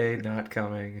 4K not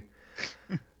coming.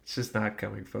 It's just not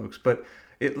coming, folks. But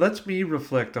it lets me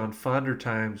reflect on fonder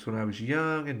times when I was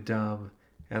young and dumb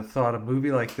and thought a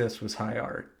movie like this was high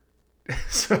art.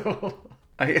 So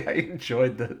I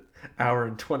enjoyed the hour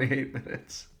and 28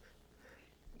 minutes.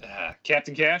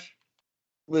 Captain Cash?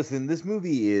 Listen, this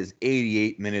movie is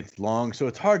 88 minutes long, so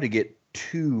it's hard to get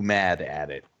too mad at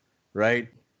it, right?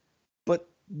 But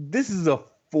this is a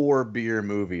 4-beer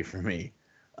movie for me.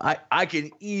 I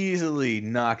can easily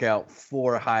knock out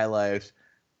 4 high lives,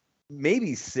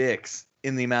 maybe 6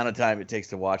 in the amount of time it takes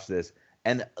to watch this.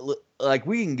 And like,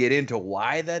 we can get into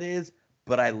why that is,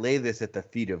 but I lay this at the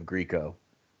feet of Grieco.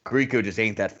 Grieco just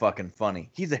ain't that fucking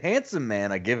funny. He's a handsome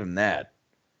man, I give him that.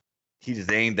 He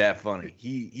just ain't that funny.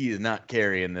 He is not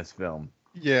carrying this film.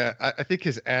 Yeah, I think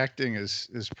his acting is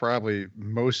probably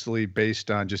mostly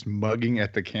based on just mugging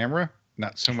at the camera,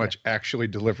 not so much actually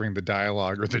delivering the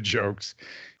dialogue or the jokes.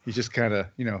 He just kind of,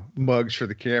 mugs for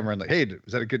the camera and like, hey,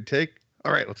 was that a good take?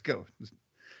 All right, let's go.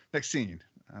 Next scene.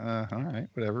 All right,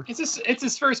 whatever. It's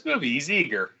his first movie. He's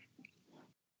eager.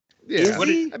 Yeah, Is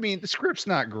he? I mean, the script's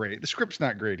not great. The script's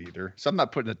not great either. So I'm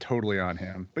not putting it totally on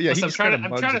him. But yeah, Listen, he I'm just trying kind to- of I'm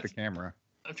mugs trying at to- the camera.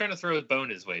 I'm trying to throw a bone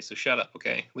his way, so shut up,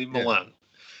 okay? Leave him Yeah. alone.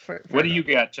 Fair What do enough.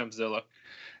 you got, Chumpzilla?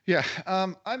 Yeah,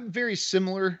 I'm very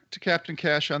similar to Captain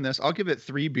Cash on this. I'll give it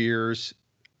 3 beers,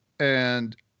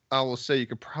 and I will say you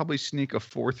could probably sneak a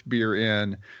 4th beer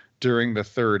in, during the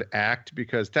third act,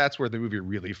 because that's where the movie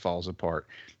really falls apart.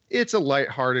 It's a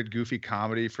lighthearted, goofy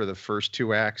comedy for the first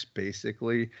two acts,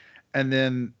 basically. And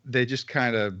then they just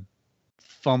kind of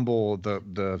fumble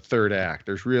the third act.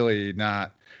 There's really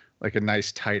not like a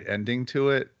nice tight ending to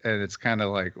it. And it's kind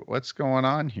of like, what's going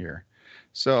on here?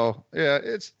 So yeah,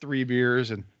 it's 3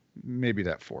 beers and maybe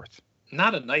that fourth.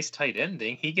 Not a nice tight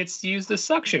ending. He gets to use the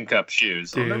suction cup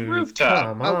shoes on the Dude, rooftop.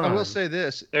 come I will on. say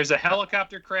this. There's a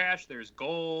helicopter crash. There's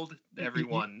gold.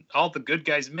 Everyone, all the good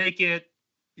guys make it.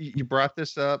 You brought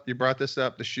this up.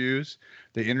 The shoes.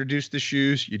 They introduced the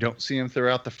shoes. You don't see them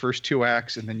throughout the first two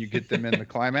acts, and then you get them in the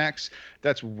climax.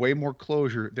 That's way more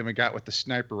closure than we got with the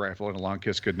sniper rifle in A Long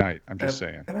Kiss Goodnight. I'm just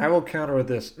saying. And I will counter with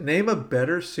this. Name a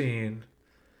better scene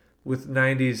with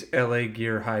 90s LA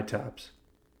Gear high tops.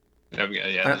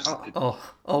 Yeah,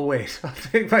 I'll wait. I'll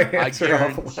take my I answer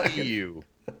guarantee offline. you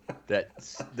that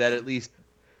at least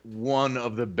one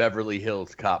of the Beverly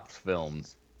Hills Cops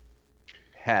films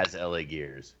has LA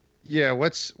Gears. Yeah.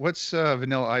 What's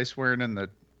Vanilla Ice wearing in the?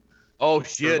 Oh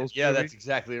shit! Turtles Yeah, movie? that's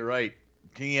exactly right.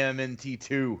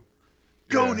 TMNT2.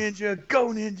 Go Yeah. Ninja! Go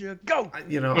Ninja! Go!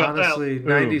 You know, Well, honestly, ooh,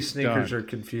 90s sneakers done. are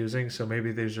confusing, so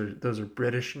maybe those are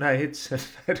British Knights. I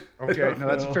Okay, don't no,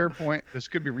 that's a know. fair point. This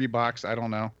could be Reeboks. I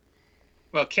don't know.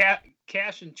 Well,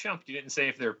 Cash and Chump, you didn't say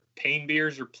if they're pain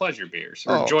beers or pleasure beers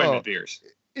or enjoyment beers.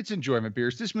 It's enjoyment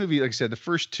beers. This movie, like I said, the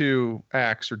first two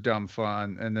acts are dumb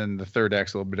fun, and then the third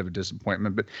act's a little bit of a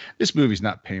disappointment. But this movie's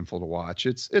not painful to watch.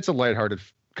 It's a lighthearted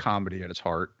comedy at its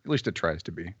heart. At least it tries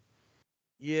to be.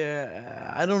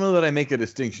 Yeah, I don't know that I make a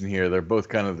distinction here. They're both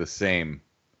kind of the same.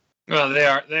 Well, they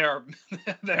are they are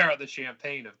the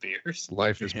champagne of beers.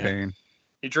 Life is Yeah. pain.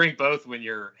 You drink both when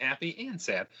you're happy and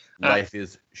sad. Life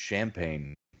is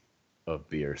champagne of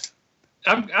beers.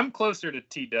 I'm closer to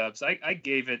T Dubs. I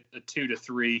gave it a 2 to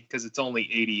 3 because it's only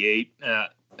 88.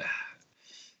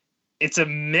 It's a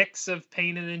mix of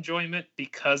pain and enjoyment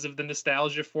because of the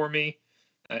nostalgia for me.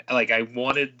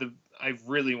 I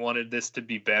really wanted this to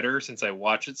be better since I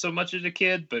watched it so much as a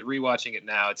kid, but rewatching it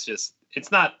now,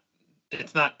 it's not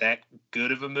that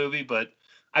good of a movie, but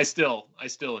I still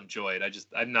enjoy it.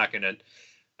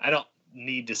 I don't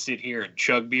need to sit here and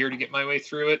chug beer to get my way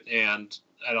through it, and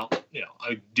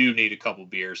I do need a couple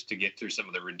beers to get through some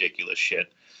of the ridiculous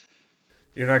shit.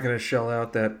 You're not going to shell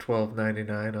out that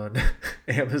 $12.99 on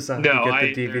Amazon No, to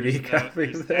get the DVD copy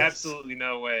there's of this. absolutely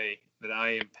no way that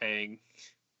I am paying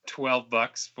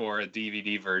 $12 for a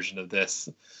DVD version of this.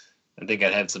 I think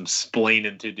I'd have some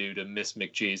splaining to do to Miss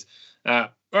McCheese. All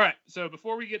right, so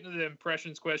before we get into the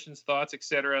impressions, questions, thoughts,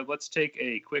 etc., let's take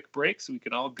a quick break so we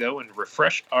can all go and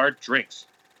refresh our drinks.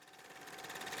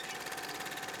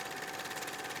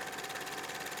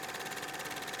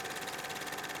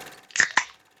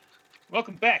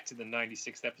 Welcome back to the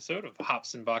 96th episode of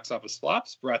Hops and Box Office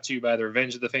Flops, brought to you by the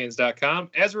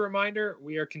RevengeOfTheFans.com. As a reminder,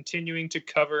 we are continuing to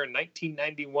cover a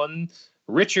 1991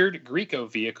 Richard Grieco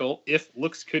vehicle, If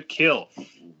Looks Could Kill.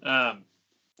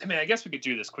 I guess we could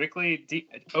do this quickly.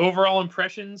 Overall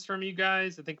impressions from you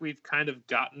guys? I think we've kind of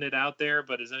gotten it out there,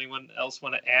 but does anyone else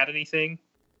want to add anything?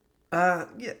 Yeah,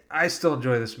 I still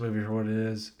enjoy this movie for what it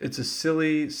is. It's a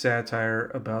silly satire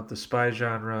about the spy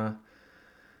genre,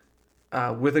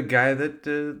 with a guy that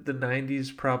the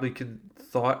 90s probably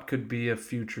thought could be a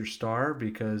future star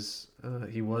because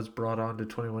he was brought on to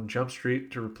 21 Jump Street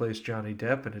to replace Johnny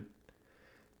Depp, and it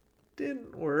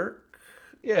didn't work.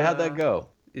 Yeah, how'd that go?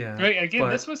 Yeah. Right, again,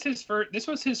 but- this was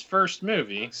his first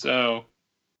movie, so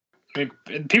I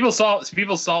mean, people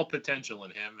saw potential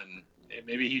in him, and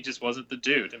maybe he just wasn't the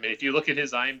dude. I mean, if you look at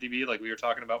his IMDb, like we were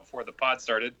talking about before the pod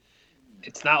started,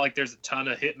 it's not like there's a ton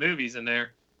of hit movies in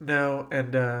there. No,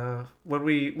 and when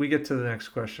we get to the next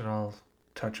question, I'll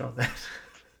touch on that.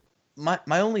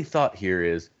 My only thought here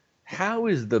is, how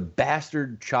is the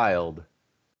bastard child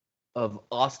of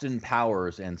Austin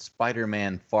Powers and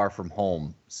Spider-Man Far From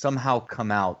Home somehow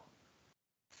come out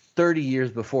 30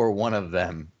 years before one of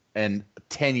them and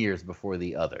 10 years before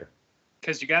the other?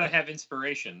 Because you got to have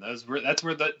inspiration.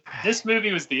 This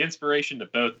movie was the inspiration to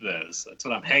both of those. That's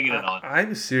what I'm hanging it on.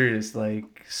 I'm serious.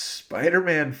 Like,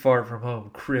 Spider-Man Far From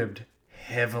Home cribbed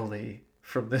heavily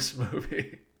from this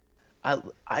movie.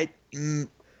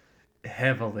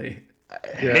 Heavily.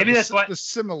 Yeah, Maybe that's why the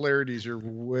similarities are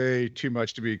way too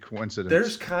much to be coincidence.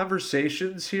 There's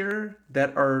conversations here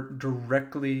that are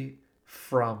directly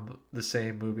from the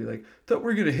same movie. Like, thought we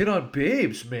were going to hit on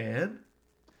babes, man.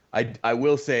 I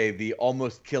will say the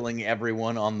almost killing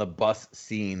everyone on the bus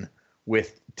scene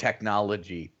with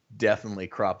technology definitely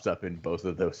crops up in both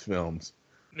of those films.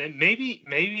 maybe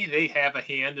they have a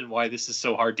hand in why this is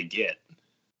so hard to get.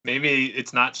 Maybe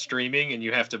it's not streaming and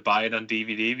you have to buy it on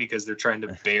DVD because they're trying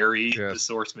to bury the Yes.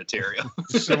 source material.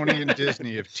 Sony and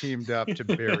Disney have teamed up to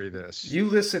bury this. You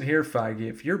listen here, Feige.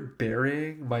 If you're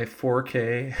burying my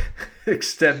 4K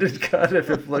extended cut, if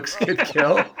looks could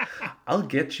kill, I'll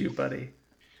get you, buddy.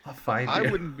 I'll find you. I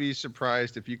wouldn't be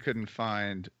surprised if you couldn't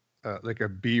find like a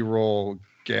B-roll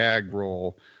gag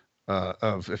roll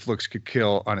of If Looks Could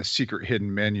Kill on a secret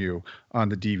hidden menu on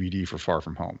the DVD for Far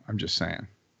From Home. I'm just saying.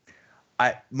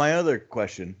 My other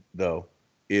question though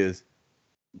is,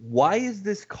 why is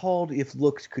this called If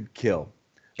Looks Could Kill?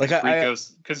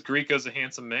 Because Grieco's a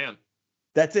handsome man.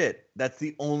 That's it. That's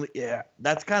the only. Yeah,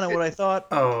 that's kind of what I thought.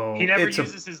 Oh, He never it's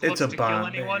uses his looks a to kill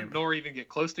Bond anyone, name. nor even get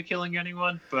close to killing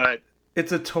anyone. But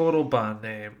It's a total Bond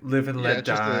name. Live and Yeah, let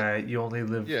just die. You only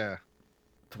live Yeah.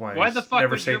 twice. why the fuck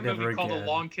Never was say your never movie called again. A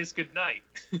Long Kiss Goodnight?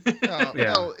 No,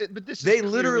 Yeah. no, but this They is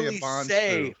clearly literally a Bond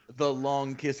say spoof. the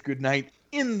long kiss goodnight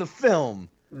in the film,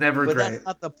 Never but great. that's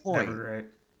not the point. Never great.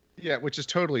 Yeah, which is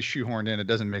totally shoehorned in. It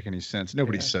doesn't make any sense.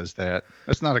 Nobody Yeah. says that.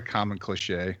 That's not a common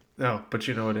cliche. No, but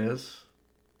you know what it is?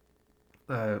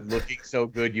 Looking so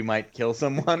good you might kill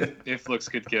someone. If Looks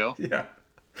Could Kill. Yeah.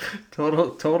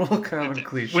 Total common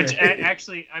cliche. Which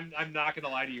actually, I'm not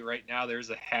gonna lie to you right now. There's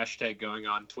a hashtag going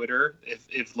on Twitter.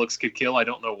 If Looks Could Kill, I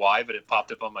don't know why, but it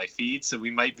popped up on my feed, so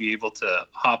we might be able to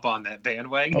hop on that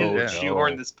bandwagon Oh, and yeah.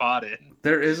 shoehorn this pod in.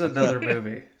 There is another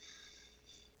movie.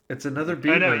 It's another B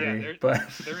I know, movie, yeah, but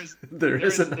there is there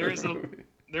is there another is a- movie.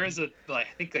 There is I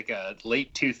think like a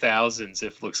late 2000s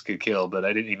If Looks Could Kill, but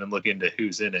I didn't even look into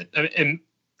who's in it. And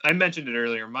I mentioned it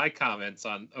earlier. My comments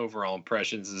on overall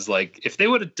impressions is like, if they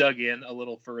would have dug in a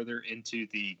little further into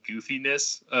the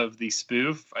goofiness of the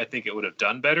spoof, I think it would have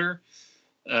done better.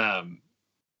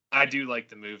 I do like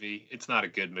the movie. It's not a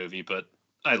good movie, but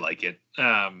I like it.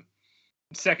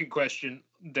 Second question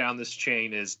down this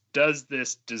chain is, does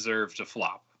this deserve to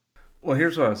flop? Well,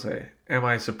 here's what I'll say. Am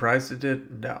I surprised it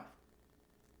did? No.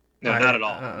 No, not at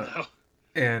all. No.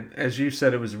 And as you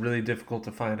said, it was really difficult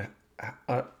to find.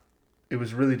 It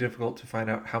was really difficult to find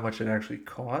out how much it actually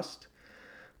cost.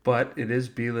 But it is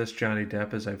B-list Johnny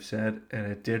Depp, as I've said, and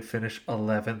it did finish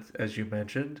 11th, as you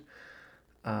mentioned.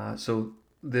 So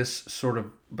this sort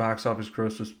of box office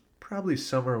gross was probably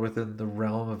somewhere within the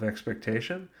realm of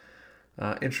expectation.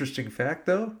 Interesting fact,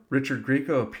 though, Richard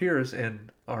Grieco appears in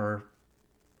our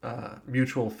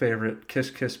mutual favorite Kiss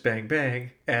Kiss Bang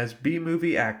Bang as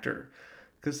B-movie actor.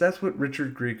 Because that's what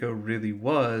Richard Grieco really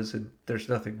was, and there's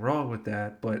nothing wrong with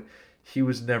that, but he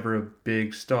was never a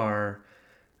big star,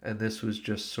 and this was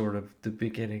just sort of the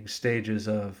beginning stages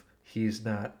of he's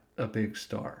not a big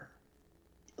star.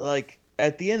 Like,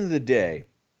 at the end of the day,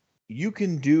 you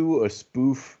can do a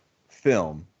spoof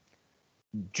film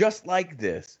just like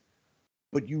this,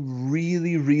 but you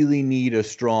really, really need a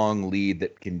strong lead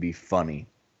that can be funny.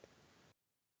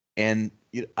 And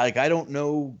like, I don't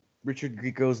know Richard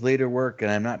Grieco's later work,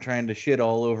 and I'm not trying to shit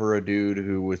all over a dude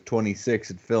who was 26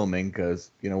 at filming,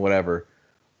 because, whatever.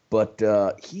 But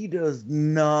he does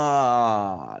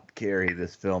not carry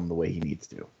this film the way he needs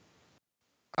to.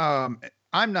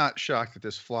 I'm not shocked at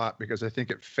this flop because I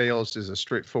think it fails as a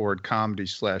straightforward comedy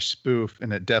 / spoof,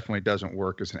 and it definitely doesn't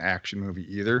work as an action movie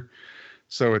either.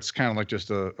 So it's kind of like just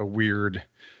a weird,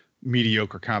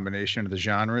 mediocre combination of the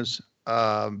genres.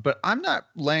 But I'm not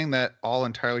laying that all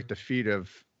entirely at the feet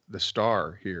of the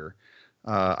star here.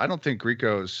 I don't think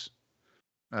Grieco's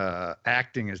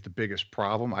acting is the biggest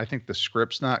problem. I think the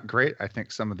script's not great. I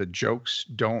think some of the jokes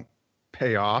don't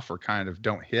pay off or kind of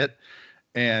don't hit.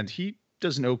 And he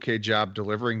does an okay job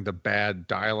delivering the bad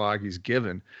dialogue he's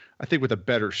given. I think with a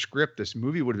better script, this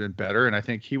movie would have been better, and I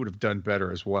think he would have done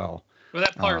better as well. Well,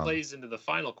 that parlays into the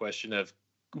final question of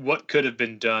what could have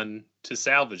been done to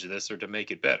salvage this or to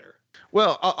make it better.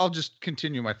 Well, I'll just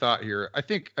continue my thought here. I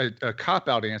think a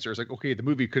cop-out answer is like, okay, the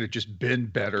movie could have just been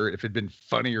better if it had been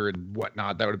funnier and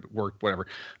whatnot. That would have worked, whatever.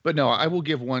 But no, I will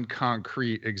give one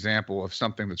concrete example of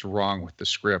something that's wrong with the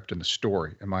script and the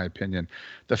story, in my opinion.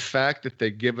 The fact that they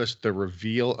give us the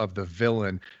reveal of the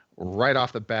villain right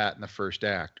off the bat in the first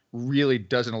act really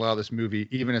doesn't allow this movie,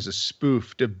 even as a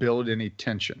spoof, to build any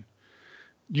tension.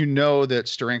 You know that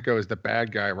Steranko is the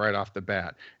bad guy right off the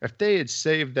bat. If they had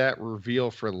saved that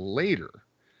reveal for later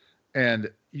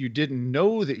and you didn't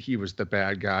know that he was the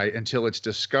bad guy until it's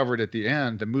discovered at the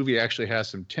end, the movie actually has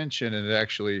some tension and it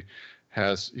actually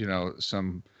has,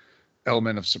 some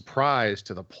element of surprise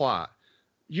to the plot.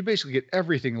 You basically get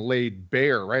everything laid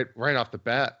bare right off the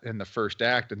bat in the first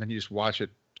act, and then you just watch it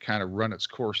kind of run its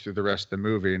course through the rest of the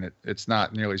movie, and it's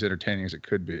not nearly as entertaining as it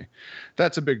could be.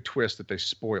 That's a big twist that they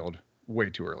spoiled way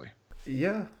too early.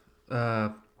 Yeah.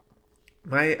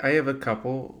 I have a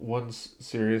couple. One's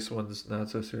serious, one's not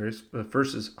so serious. The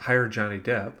first is hire Johnny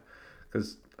Depp,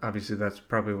 because obviously that's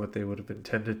probably what they would have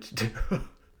intended to do.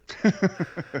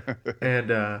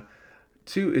 And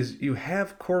two is you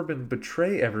have Corbin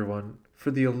betray everyone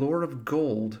for the allure of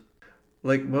gold,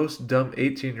 like most dumb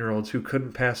 18-year-olds who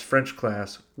couldn't pass French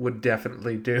class would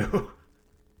definitely do.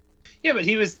 Yeah, but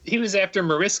he was after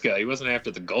Mariska. He wasn't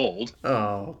after the gold.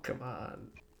 Oh, come on.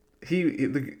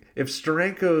 If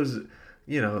Steranko's,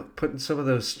 putting some of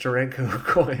those Steranko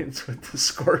coins with the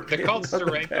scorpion. They're called on the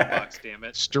Steranko back. bucks, damn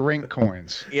it. Strength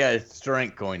coins. Yeah, it's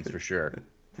strength coins for sure.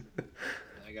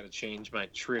 I gotta change my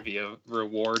trivia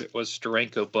reward. It was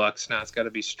Steranko bucks. Now it's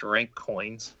gotta be Sterank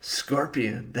coins.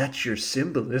 Scorpion, that's your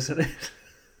symbol, isn't it?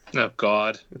 Oh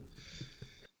God.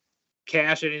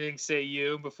 Cash, anything say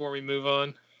you before we move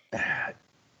on?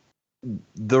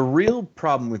 The real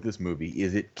problem with this movie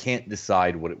is it can't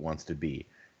decide what it wants to be.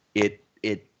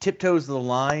 It tiptoes the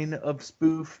line of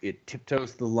spoof, it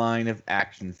tiptoes the line of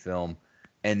action film,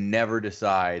 and never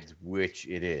decides which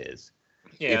it is.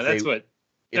 Yeah, that's what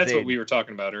we were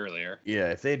talking about earlier.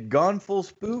 Yeah, if they'd gone full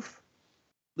spoof,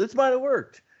 this might have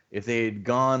worked. If they had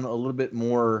gone a little bit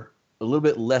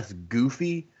less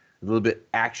goofy, a little bit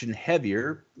action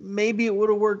heavier, maybe it would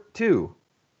have worked too.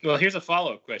 Well, here's a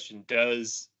follow-up question.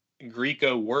 Does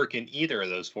Grieco work in either of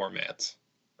those formats?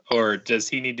 Or does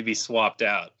he need to be swapped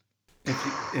out?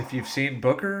 If you've seen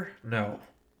Booker, no.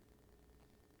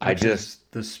 Which is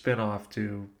the spin-off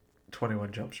to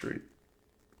 21 Jump Street.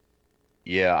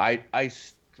 Yeah, I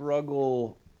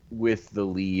struggle with the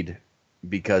lead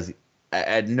because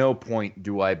at no point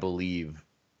do I believe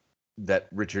that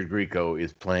Richard Grieco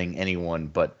is playing anyone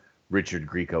but Richard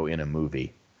Grieco in a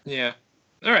movie. Yeah.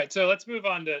 All right, so let's move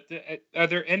on to are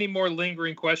there any more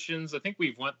lingering questions? I think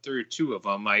we've went through two of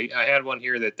them. I had one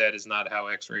here that is not how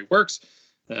X-ray works.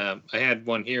 I had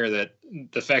one here that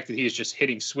the fact that he's just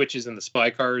hitting switches in the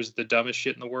spy car is the dumbest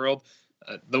shit in the world.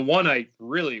 The one I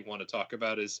really want to talk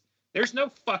about is there's no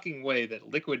fucking way that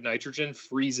liquid nitrogen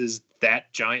freezes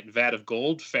that giant vat of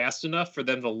gold fast enough for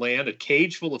them to land a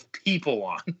cage full of people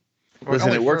on.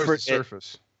 Listen, it worked for the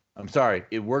surface. I'm sorry,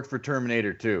 it worked for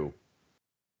Terminator 2.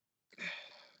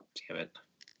 Damn it.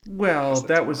 Well,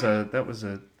 that was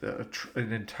an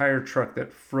entire truck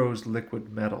that froze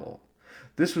liquid metal.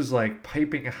 This was like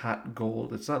piping hot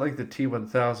gold. It's not like the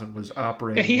T-1000 was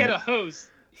operating. Yeah, he had a hose.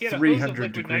 He had 300 a hose of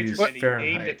liquid degrees nitrogen and he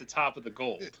Fahrenheit. aimed at the top of the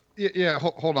gold. Yeah,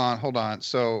 hold on.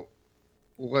 So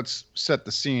let's set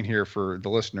the scene here for the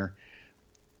listener.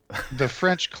 The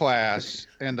French class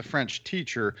and the French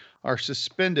teacher are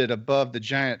suspended above the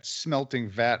giant smelting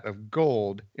vat of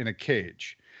gold in a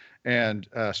cage. And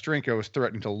Steranko is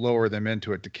threatening to lower them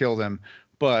into it to kill them.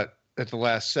 But at the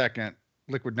last second,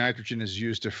 liquid nitrogen is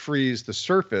used to freeze the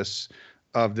surface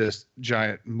of this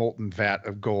giant molten vat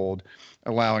of gold,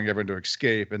 allowing everyone to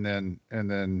escape. And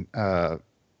then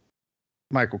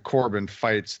Michael Corbin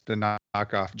fights the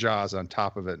knockoff Jaws on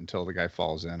top of it until the guy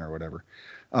falls in or whatever.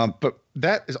 But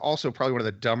that is also probably one of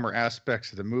the dumber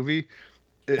aspects of the movie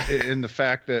in the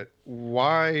fact that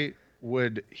why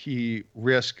would he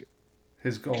risk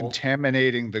His gold.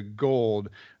 contaminating the gold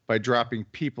by dropping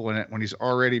people in it when he's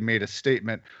already made a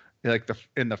statement like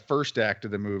in the first act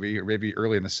of the movie, or maybe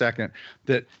early in the second,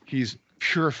 that he's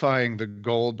purifying the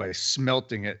gold by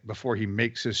smelting it before he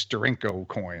makes his Steranko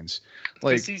coins.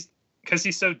 Like, Because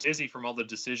he's so dizzy from all the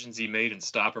decisions he made in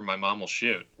Stop or My Mom Will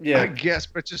Shoot. Yeah, I guess,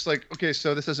 but just like, okay,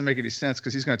 so this doesn't make any sense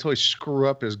because he's going to totally screw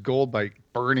up his gold by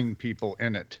burning people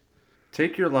in it.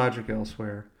 take your logic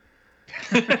elsewhere.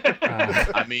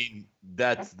 I mean,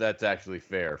 that's actually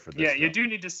fair for this. Yeah, you film. do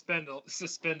need to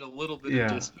suspend a little bit Yeah.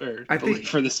 of despair I think-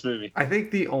 for this movie. I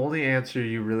think the only answer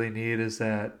you really need is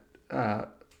that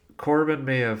Corbin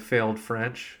may have failed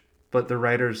French, but the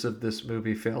writers of this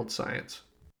movie failed science.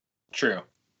 True.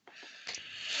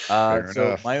 Fair So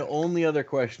enough. my only other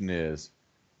question is,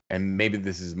 and maybe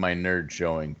this is my nerd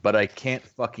showing, but I can't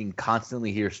fucking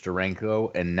constantly hear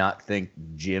Steranko and not think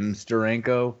Jim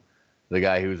Steranko, the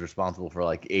guy who's responsible for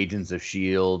like Agents of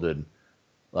S.H.I.E.L.D. and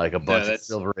like a bunch of that's-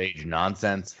 Silver Age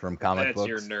nonsense from comic That's books.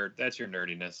 your nerd. That's your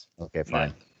nerdiness. Okay,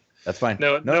 fine. That's fine.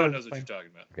 No one knows that's what fine. you're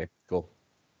talking about. Okay, cool.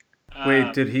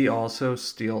 Wait, did he also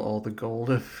steal all the gold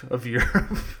of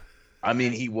Europe? I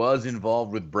mean, he was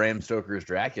involved with Bram Stoker's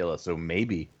Dracula, so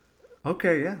maybe.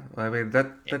 Okay, yeah. I mean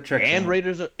that checks And out.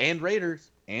 Raiders.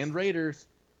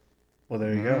 Well,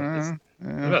 there you go.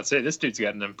 I'm about to say this dude's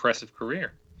got an impressive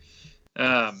career.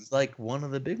 It's like one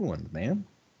of the big ones, man.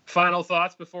 Final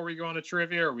thoughts before we go on to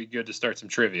trivia? Or are we good to start some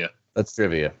trivia? That's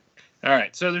trivia. All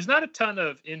right. So there's not a ton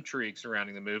of intrigue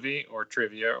surrounding the movie or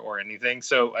trivia or anything.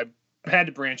 So I had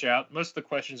to branch out. Most of the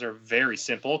questions are very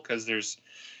simple because there's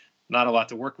not a lot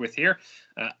to work with here.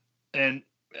 And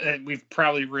we've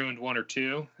probably ruined one or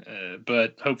two,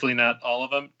 but hopefully not all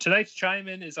of them. Tonight's chime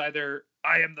in is either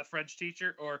I am the French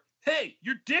teacher or hey,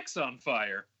 your dick's on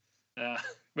fire,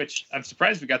 which I'm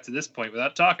surprised we got to this point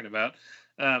without talking about.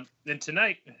 And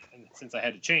tonight, since I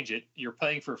had to change it, you're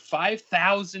playing for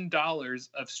 $5,000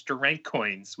 of Sterank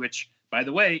coins, which, by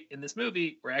the way, in this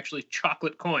movie, were actually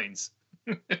chocolate coins.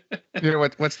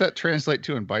 What's that translate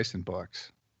to in bison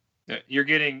bucks? You're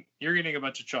getting a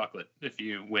bunch of chocolate if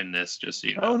you win this. Just so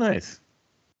you know. Oh, nice.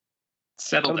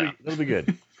 Settle down. That'll be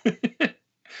good.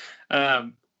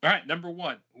 All right, number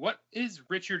one. What is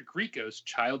Richard Grieco's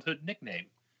childhood nickname?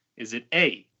 Is it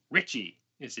A, Richie?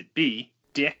 Is it B,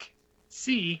 Dick?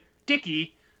 C,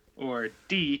 Dickie? Or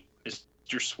D,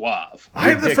 Mr. Suave? I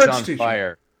am the Dick's French on teacher.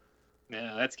 fire.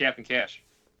 Yeah, that's Captain Cash.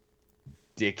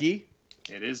 Dickie?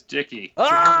 It is Dickie.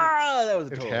 Ah, that was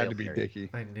a It total had Hail to be Mary. Dickie.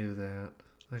 I knew that.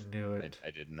 I knew it.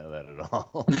 I didn't know that at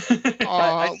all.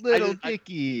 Oh, little I-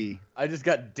 Dickie. I just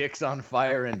got Dicks on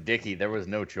fire and Dickie. There was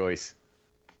no choice.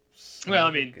 Well, I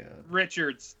Oh, mean, God.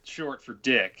 Richard's short for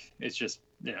Dick. It's just,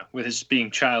 with his being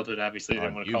childhood, obviously they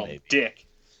didn't want to You call him maybe. Dick.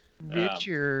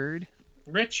 Richard.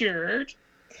 Richard.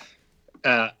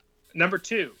 Number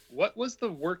two, what was the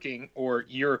working or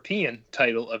European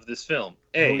title of this film?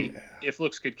 A, Oh, yeah. If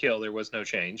Looks Could Kill, There Was No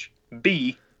Change.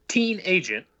 B, Teen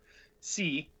Agent.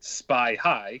 C, Spy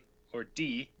High. Or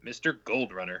D, Mr.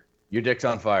 Goldrunner. Your dick's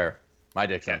on fire. My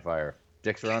dick's on Okay. fire.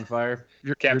 Dicks are on fire.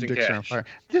 Your Captain dicks are on Cash. fire.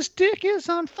 This dick is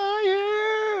on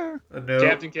fire. No.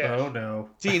 Captain Cash. Oh, no.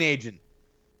 Teen Agent.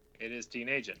 It is Teen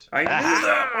Agent. I knew Ah!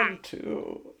 that one,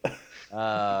 too.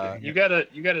 You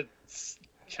gotta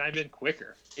chime in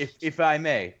quicker. If I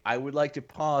may, I would like to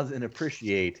pause and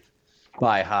appreciate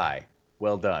Spy High.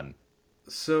 Well done.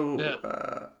 So,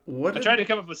 Yeah. what? I tried to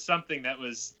come up with something that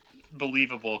was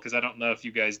believable because I don't know if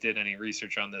you guys did any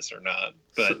research on this or not.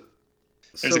 But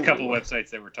there's a couple websites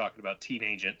that were talking about Teen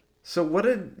Agent. So, what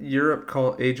did Europe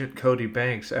call Agent Cody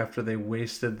Banks after they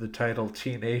wasted the title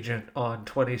Teen Agent on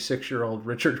 26-year-old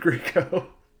Richard Grieco?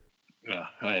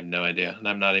 I have no idea, and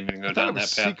I'm not even going to I go thought down it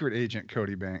was that path. Secret Agent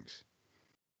Cody Banks.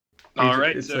 All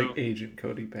right, It's so like Agent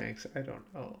Cody Banks. I don't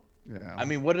know. Yeah. I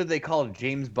mean, what did they call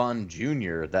James Bond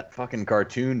Jr., that fucking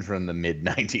cartoon from the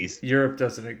mid-90s? Europe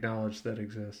doesn't acknowledge that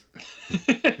exists.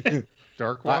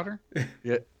 Darkwater?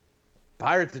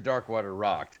 Pirates of Darkwater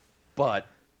rocked, but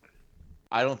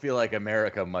I don't feel like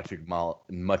America much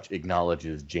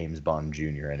acknowledges James Bond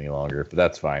Jr. any longer, but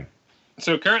that's fine.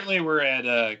 So currently we're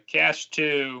at Cash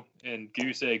 2 and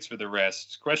Goose Eggs for the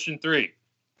rest. Question 3.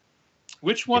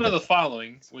 Which one of the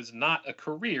following was not a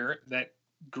career that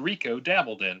Grieco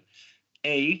dabbled in?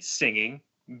 A, singing.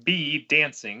 B,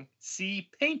 dancing. C,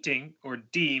 painting. Or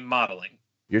D, modeling?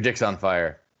 Your dick's on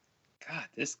fire. God,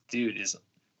 this dude is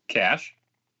Cash.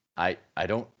 I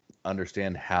don't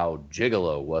understand how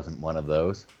Gigolo wasn't one of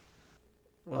those.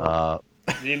 Well,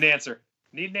 Need an answer.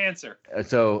 Need an answer.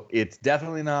 So it's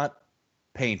definitely not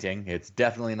painting. It's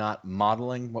definitely not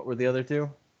modeling. What were the other two?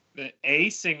 A,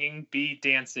 singing. B,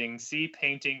 dancing. C,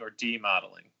 painting. Or D,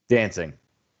 modeling? Dancing.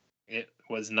 It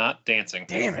was not dancing.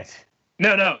 Damn it.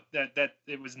 No, that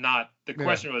it was not. The Yeah.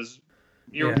 question was,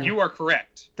 Yeah. you are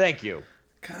correct. Thank you.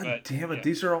 God but, damn it. yeah.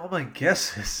 These are all my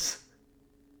guesses.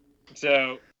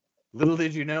 So Little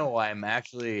did you know, I'm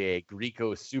actually a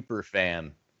Grieco super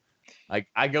fan.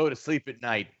 I go to sleep at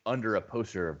night under a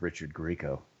poster of Richard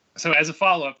Grieco. So as a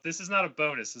follow-up, this is not a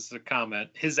bonus, this is a comment.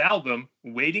 His album,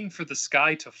 Waiting for the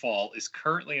Sky to Fall, is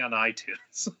currently on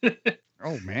iTunes.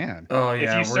 Oh, man. Oh,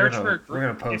 yeah. if you search we're for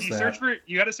gonna post if you that. search for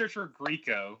you gotta search for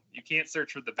Grieco. You can't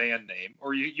search for the band name,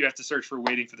 or you have to search for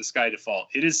Waiting for the Sky to Fall.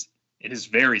 It is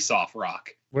very soft rock.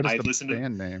 What is I the listened to-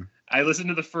 band name? I listened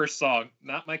to the first song,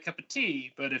 not my cup of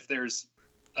tea, but if there's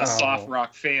a Oh. soft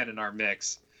rock fan in our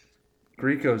mix.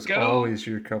 Grieco's Go. always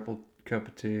your cup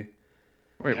of tea.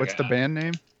 Wait, what's the Okay. band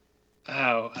name?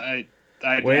 Oh, I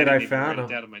Wait, didn't I even found write it him.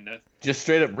 down in my notes. Just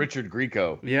straight up Richard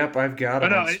Grieco. Yep, I've got Oh,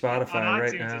 him no, on Spotify on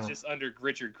right iTunes, now. it's just under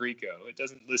Richard Grieco. It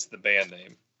doesn't list the band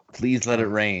name. Please let it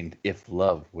rain if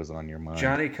love was on your mind.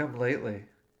 Johnny Come Lately.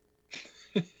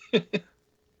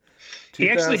 He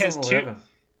actually has 2011.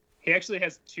 He actually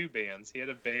has two bands. He had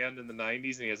a band in the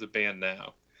 90s and he has a band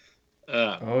now.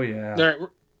 Uh, Oh, yeah. All right,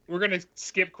 we're going to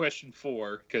skip question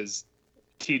 4 because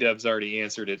T-Dubs already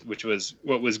answered it, which was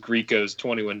what was Grieco's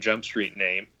 21 Jump Street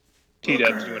name?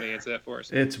 T-Dubs, do you want to answer that for us?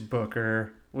 It's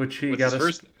Booker, which he What's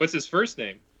got what's his first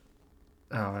name?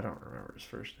 Oh, I don't remember his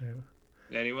first name.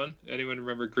 Anyone? Anyone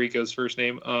remember Grieco's first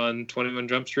name on 21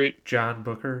 Jump Street? John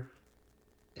Booker.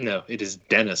 No, it is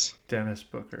Dennis. Dennis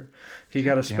Booker. He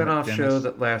got a Damn it, spinoff show Dennis.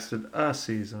 that lasted a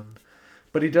season,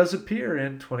 but he does appear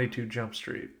in 22 Jump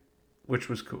Street, which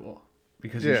was cool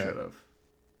because he Yeah. should have.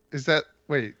 Is that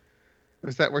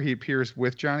where he appears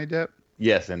with Johnny Depp?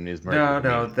 Yes, and is No, murdered.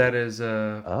 no,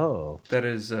 Oh. that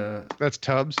is That's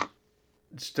Tubbs.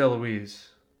 it's DeLuise.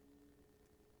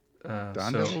 Don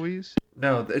so- DeLuise.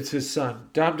 No, it's his son.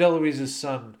 Dom DeLuise's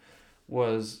son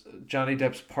was Johnny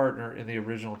Depp's partner in the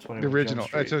original 21 The original.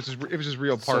 Jump Street. So it was his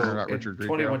real partner, not in Richard Grieco.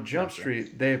 21 Jump Gotcha.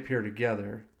 Street, they appear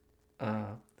together.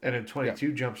 And in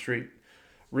 22 Jump Street,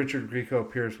 Richard Grieco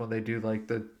appears when they do like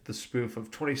the spoof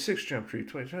of 26 Jump Street,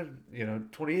 28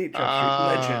 Jump Street,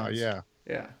 Legends. Yeah.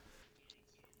 Yeah.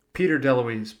 Peter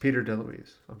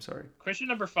DeLuise. I'm sorry. Question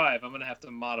number 5. I'm going to have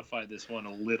to modify this one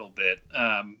a little bit.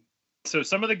 So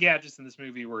some of the gadgets in this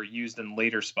movie were used in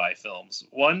later spy films.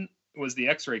 One was the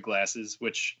X-ray glasses,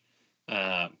 which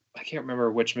I can't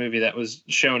remember which movie that was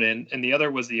shown in, and the other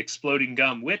was the exploding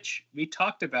gum, which we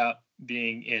talked about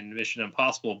being in Mission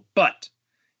Impossible, but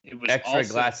it was X-ray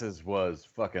also glasses was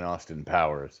fucking Austin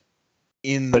Powers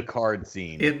in the card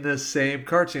scene. In the same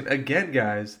card scene. Again,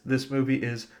 guys, this movie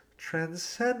is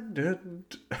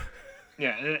transcendent.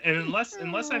 Yeah, and unless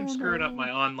I'm screwing up my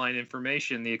online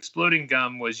information, the exploding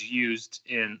gum was used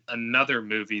in another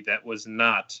movie that was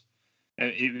not.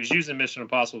 It was used in Mission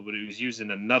Impossible, but it was used in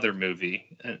another movie.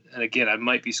 And again, I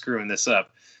might be screwing this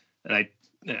up, and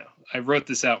I wrote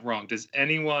this out wrong. Does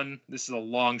anyone? This is a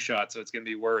long shot, so it's going to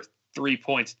be worth 3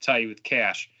 points to tie you with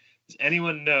cash. Does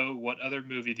anyone know what other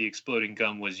movie the exploding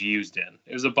gum was used in?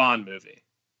 It was a Bond movie.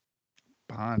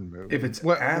 Bond movie. If it's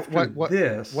after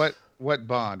this, What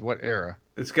Bond? What era?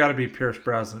 it's got to be Pierce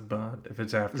Brosnan Bond. If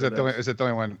it's after Is that this. the only? Is it the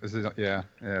only one? Is it? Yeah.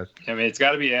 I mean, it's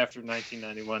got to be after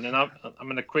 1991, and I'm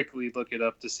going to quickly look it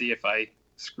up to see if I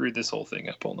screwed this whole thing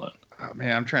up. Hold on. Oh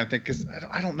man, I'm trying to think because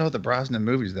I don't know the Brosnan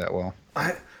movies that well.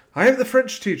 I am the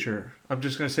French teacher. I'm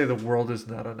just going to say The World Is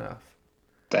Not Enough.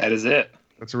 That is it.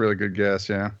 That's a really good guess.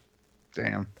 Yeah.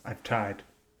 Damn. I've tied.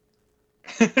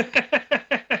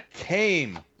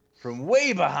 Came from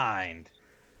way behind.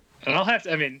 And I'll have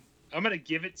to. I mean, I'm gonna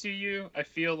give it to you. I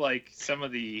feel like some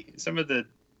of the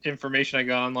information I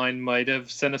got online might have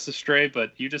sent us astray,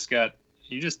 but you just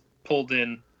pulled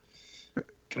in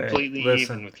completely listen.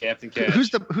 even with Captain Cash. Who's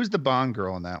the Bond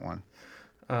girl in that one?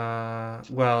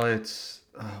 Well, it's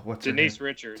what's her Denise name?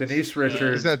 Richards. Denise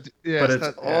Richards. Is that? Yeah. but it's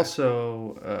it's not- yeah.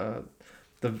 also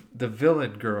the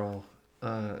villain girl.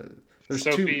 There's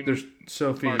Sophie There's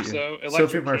Sophie. Marceau, yeah. Electra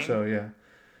Sophie King. Marceau. Yeah.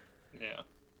 Yeah.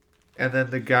 And then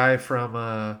the guy from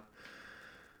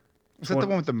Is that the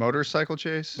one with the motorcycle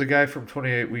chase? the guy from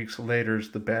 28 Weeks Later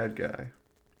is the bad guy.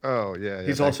 Oh yeah.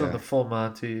 He's that also in guy. the Full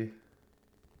Monty.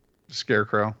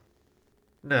 Scarecrow.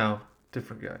 No,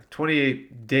 different guy.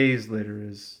 28 Days Later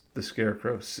is the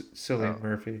Scarecrow, Cillian Oh.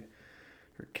 Murphy,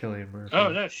 or Killian Murphy. Oh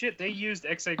no, shit! They used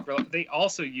X-ray. They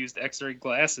also used X-ray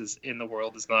glasses in The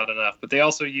World Is Not Enough, but they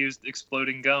also used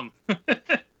exploding gum.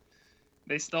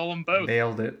 They stole them both.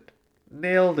 Nailed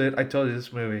it! I told you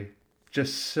this movie,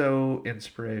 just so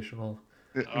inspirational.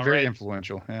 All Very right.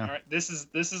 influential. Yeah. All right, this is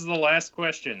the last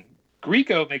question.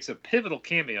 Grieco makes a pivotal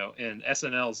cameo in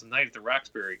SNL's Night at the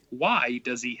Roxbury. Why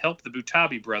does he help the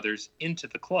Butabi brothers into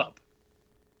the club?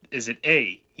 Is it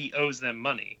A, he owes them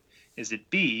money? Is it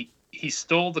B, he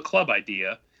stole the club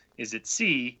idea? Is it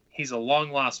C, he's a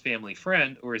long-lost family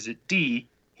friend? Or is it D,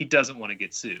 he doesn't want to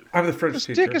get sued? I'm the French The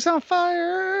teacher. stick is on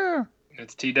fire.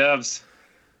 It's T-Dubs.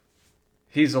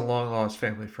 He's a long lost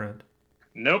family friend.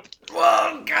 Nope.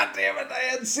 Oh, God damn it! I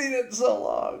hadn't seen it in so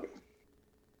long.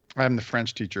 I'm the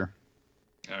French teacher.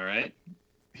 All right.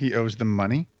 He owes them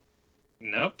money.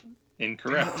 Nope.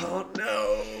 Incorrect. Oh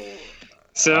no!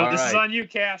 So All this is right. on you,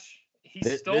 Cash. He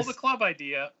This- stole this- the club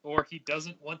idea, or he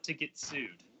doesn't want to get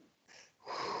sued.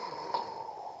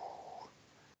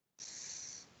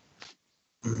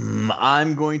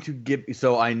 I'm going to give.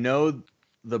 So I know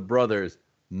the brothers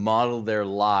model their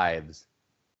lives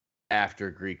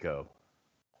after Grieco.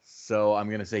 So I'm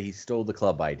going to say he stole the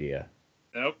club idea.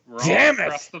 Nope. Wrong Damn it!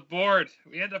 across the board.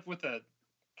 We end up with a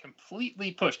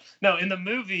completely push. No, in the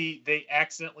movie, they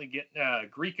accidentally get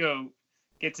Grieco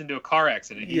gets into a car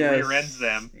accident. He rear ends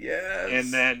them, Yes.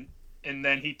 and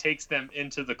then he takes them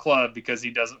into the club because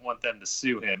he doesn't want them to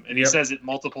sue him. And he Yep. says it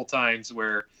multiple times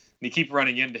where they keep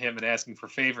running into him and asking for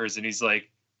favors, and he's like,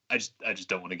 I just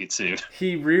don't want to get sued.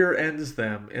 He rear ends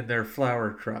them in their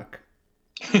flower truck.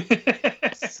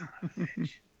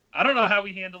 I don't know how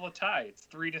we handle a tie. It's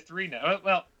 3-3 now.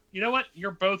 Well, you know what?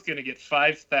 You're both going to get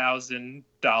 $5,000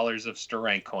 of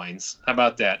Sterank coins. How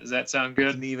about that? Does that sound It's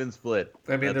good? an even split.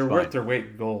 I mean, That's they're fine. worth their weight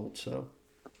in gold. So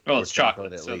Well, it's Or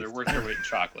chocolate, chocolate, at so they're least. worth their weight in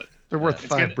chocolate. They're worth It's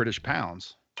 5 gonna- British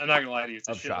pounds. I'm not gonna lie to you, it's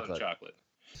a Of shitload of chocolate. chocolate.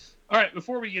 All right,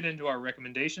 before we get into our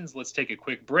recommendations, let's take a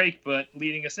quick break. But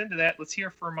leading us into that, let's hear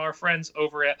from our friends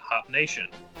over at Hop Nation.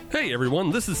 Hey everyone,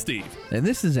 this is Steve, And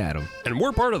this is Adam, and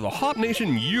we're part of the Hop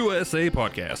Nation USA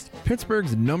podcast.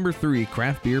 Pittsburgh's #3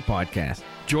 craft beer podcast.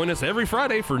 Join us every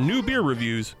Friday for new beer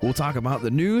reviews. We'll talk about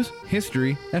the news,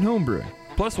 history, and homebrewing.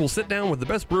 Plus, we'll sit down with the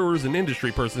best brewers and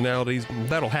industry personalities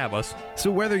that'll have us.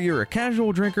 So whether you're a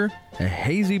casual drinker, a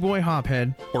hazy boy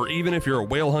hophead, Or even if you're a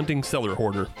whale hunting cellar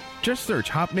hoarder. just search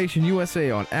Hop Nation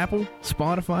USA on Apple,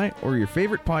 Spotify, or your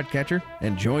favorite podcatcher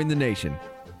and join the nation.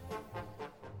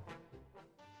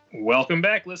 Welcome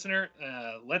back, listener.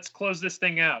 Let's close this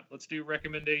thing out. Let's do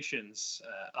recommendations.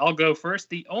 I'll go first.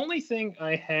 The only thing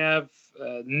I have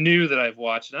new that I've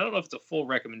watched, and I don't know if it's a full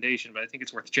recommendation, but I think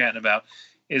it's worth chatting about,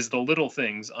 is The Little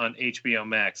Things on HBO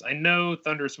Max. I know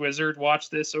Thunderous Wizard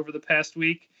watched this over the past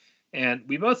week, and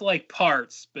we both like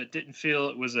parts, but didn't feel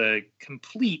it was a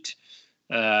complete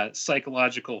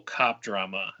psychological cop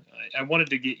drama. I wanted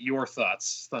to get your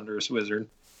thoughts, Thunderous Wizard.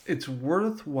 It's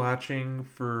worth watching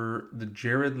for the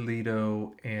Jared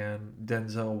Leto and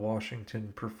Denzel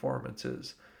Washington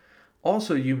performances.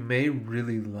 Also, you may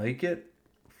really like it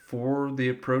for the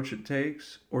approach it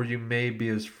takes, or you may be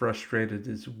as frustrated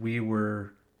as we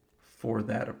were for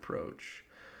that approach.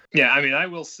 Yeah, I mean, I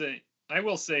will say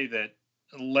that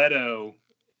Leto.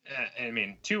 I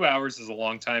mean, 2 hours is a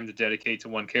long time to dedicate to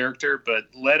one character, but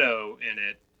Leto in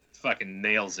it fucking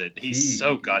nails it. He's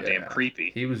so goddamn creepy.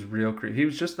 He was real creepy. He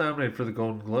was just nominated for the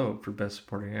Golden Globe for Best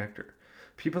Supporting Actor.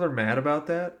 People are mad about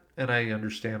that, and I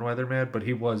understand why they're mad, but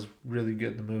he was really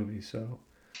good in the movie, so.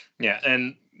 Yeah,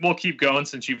 and we'll keep going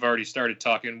since you've already started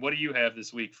talking. What do you have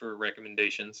this week for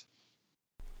recommendations?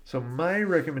 So my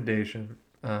recommendation,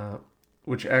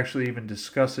 which actually even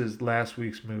discusses last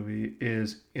week's movie,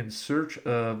 is In Search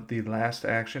of the Last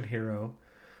Action Hero,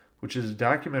 which is a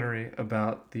documentary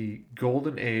about the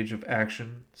golden age of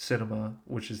action cinema,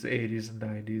 which is the 80s and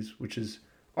 90s, which is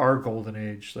our golden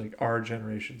age, like our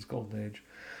generation's golden age.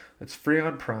 It's free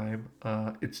on Prime.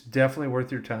 It's definitely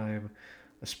worth your time,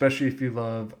 especially if you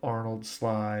love Arnold,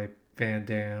 Sly, Van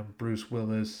Damme, Bruce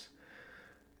Willis,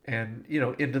 and, you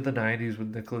know, into the 90s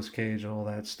with Nicolas Cage and all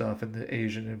that stuff, and the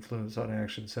Asian influence on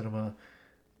action cinema.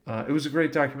 It was a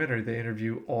great documentary. They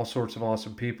interview all sorts of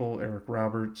awesome people. Eric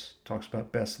Roberts talks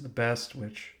about Best of the Best,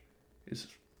 which is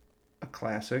a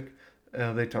classic.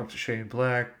 They talked to Shane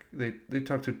Black. They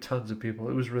talked to tons of people.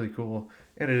 It was really cool,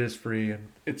 and it is free, and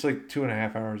it's like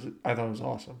 2.5 hours. I thought it was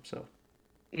awesome. So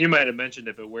You might have mentioned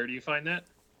it, but where do you find that?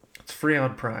 it's free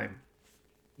on Prime.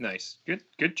 Nice.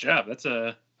 Good job. That's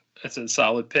a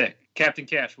solid pick. Captain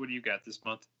Cash, what do you got this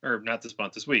month? Or not this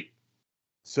month, this week?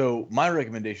 So my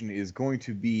recommendation is going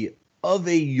to be of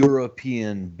a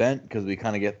European bent, because we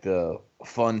kind of get the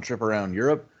fun trip around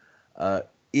Europe,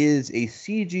 is a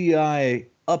CGI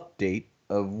update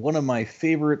of one of my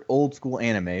favorite old school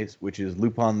animes, which is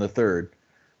Lupin the Third.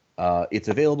 It's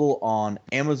available on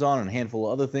Amazon and a handful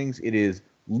of other things. It is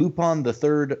Lupin the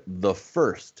Third, the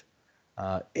First.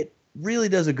 It really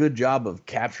does a good job of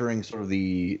capturing sort of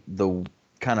the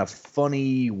kind of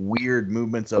funny, weird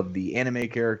movements of the anime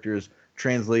characters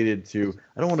translated to,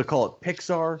 I don't want to call it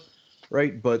Pixar,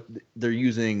 right? But they're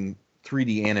using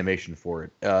 3D animation for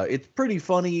it. It's pretty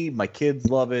funny. My kids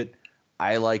love it.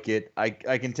 I like it. I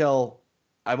can tell.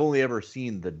 I've only ever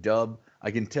seen the dub.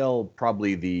 I can tell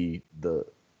probably the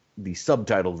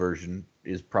subtitle version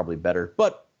is probably better.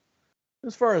 But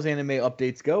as far as anime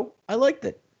updates go, I liked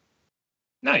it.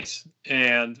 Nice.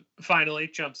 And finally,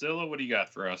 Chumpzilla, what do you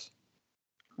got for us?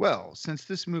 Well, since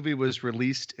this movie was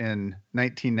released in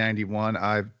 1991,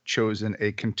 I've chosen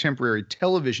a contemporary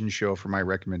television show for my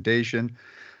recommendation.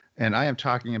 And I am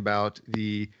talking about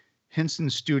the Henson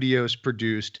Studios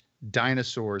produced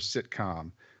Dinosaurs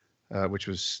sitcom, which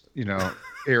was,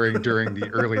 airing during the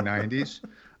early 90s.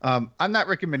 I'm not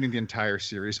recommending the entire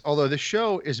series, although the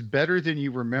show is better than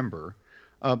you remember.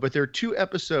 But there are 2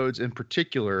 episodes in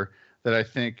particular that I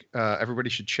think everybody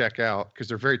should check out because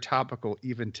they're very topical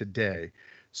even today.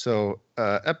 So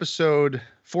episode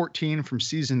 14 from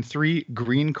season 3,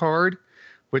 Green Card,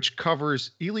 which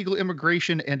covers illegal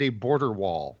immigration and a border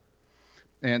wall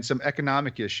and some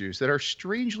economic issues that are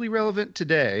strangely relevant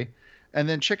today. And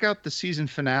then check out the season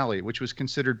finale, which was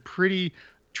considered pretty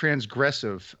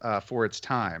transgressive for its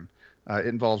time. It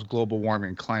involves global warming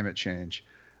and climate change.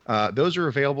 Those are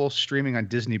available streaming on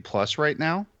Disney Plus right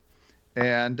now.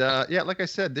 And like I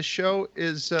said, this show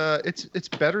is it's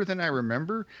better than I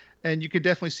remember. And you could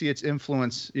definitely see its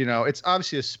influence. It's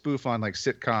obviously a spoof on like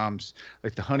sitcoms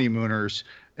like The Honeymooners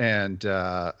and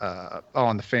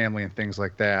All in the Family and things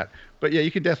like that. But yeah,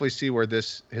 you can definitely see where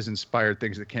this has inspired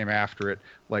things that came after it,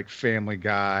 like Family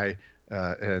Guy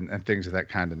and things of that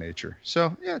kind of nature.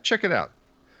 So yeah, check it out.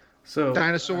 So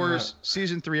Dinosaurs,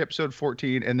 season 3, episode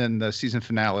 14, and then the season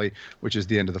finale, which is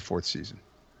the end of the 4th season.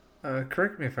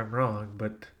 Correct me if I'm wrong,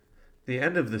 but the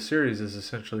end of the series is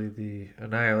essentially the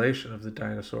annihilation of the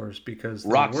dinosaurs because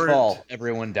Rocks fall,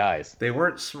 everyone dies. They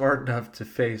weren't smart enough to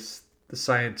face the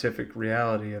scientific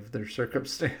reality of their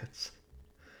circumstance.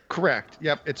 Correct.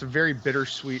 Yep. It's a very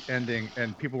bittersweet ending,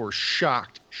 and people were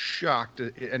shocked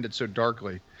it ended so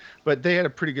darkly. But they had a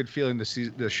pretty good feeling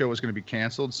the show was going to be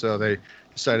canceled, so they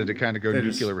decided to kind of go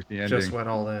nuclear with the ending. Just went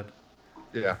all in.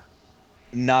 Yeah.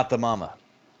 Not the mama.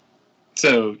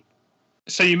 So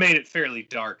you made it fairly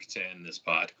dark to end this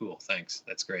pod. Cool. Thanks.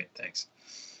 That's great. Thanks.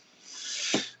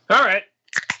 All right.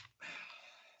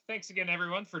 Thanks again,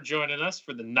 everyone, for joining us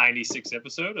for the 96th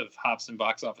episode of Hops and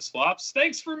Box Office Flops.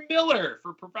 Thanks for Miller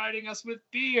for providing us with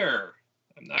beer.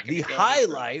 I'm not going The to go High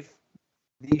Life,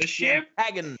 the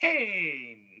champagne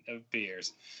champagne of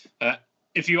beers.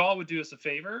 If you all would do us a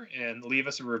favor and leave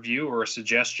us a review or a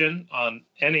suggestion on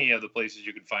any of the places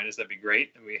you can find us, that'd be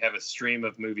great. And we have a stream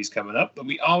of movies coming up, but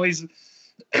we always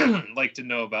like to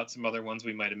know about some other ones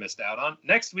we might have missed out on.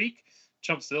 Next week,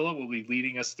 Chumpzilla will be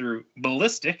leading us through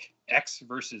Ballistic X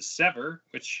versus Sever,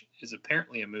 which is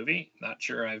apparently a movie. Not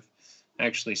sure I've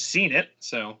actually seen it,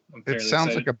 so I'm fairly It sounds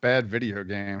excited. like a bad video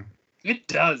game. It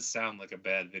does sound like a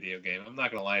bad video game. I'm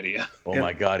not gonna lie to you. Oh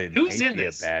my god, it Who's might in be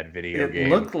this? a bad video It game.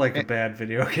 looked like a bad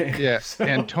video game. Yeah. so-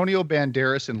 Antonio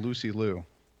Banderas and Lucy Liu.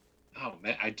 Oh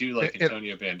man, I do like It-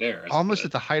 Antonio Banderas. Almost but-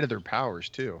 at the height of their powers,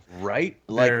 too. Right?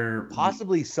 Like They're-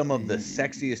 possibly some of the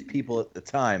sexiest people at the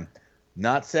time.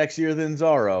 Not sexier than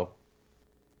Zorro.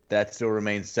 That still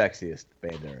remains sexiest,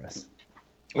 Banderas.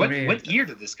 What, I mean- what year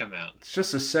did this come out? It's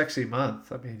just a sexy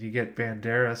month. I mean, you get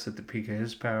Banderas at the peak of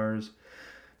his powers.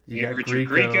 You Yeah, got Richard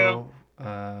Grieco.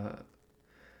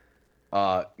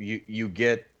 You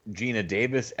get Gina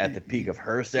Davis at the peak of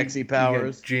her sexy you get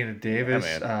powers. Gina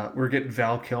Davis. man. We're getting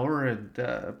Val Kilmer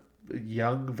and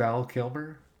young Val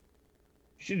Kilmer.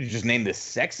 Should have just named this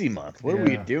Sexy Month. What are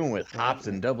we Yeah. doing with hops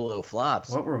and 00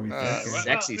 flops? What were we thinking? well,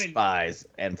 Sexy I mean- spies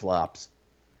and flops.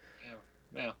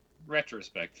 Well,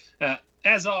 retrospect.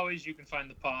 As always, you can find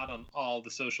the pod on all the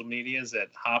social medias at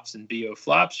Hops and BO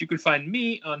Flops. You can find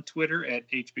me on Twitter at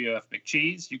HBOF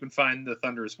McCheese. You can find the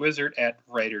Thunderous Wizard at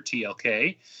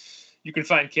WriterTLK. You can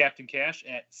find Captain Cash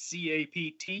at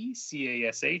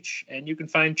CAPTCASH. And you can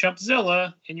find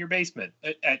Chumpzilla in your basement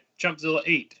at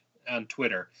Chumpzilla8 on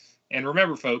Twitter. And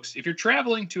remember, folks, if you're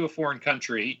traveling to a foreign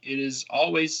country, it is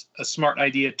always a smart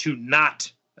idea to not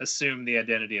assume the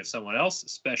identity of someone else,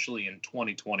 especially in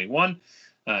 2021,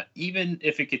 even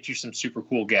if it gets you some super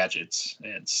cool gadgets.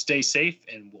 And stay safe,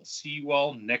 and we'll see you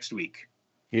all next week.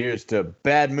 Here's to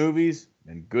bad movies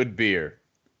and good beer.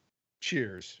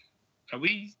 Cheers. Are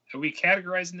we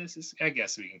categorizing this as? I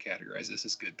guess we can categorize this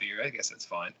as good beer. I guess that's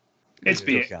fine. It's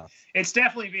beer. Still counts. It's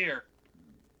definitely beer.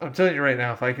 I'm telling you right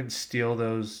now, if I can steal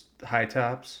those high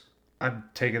tops, I'm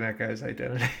taking that guy's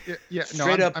identity. Yeah, no,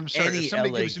 Straight up I'm sorry. any If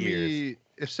somebody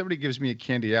LA gives me a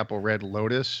candy apple red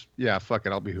Lotus, yeah, fuck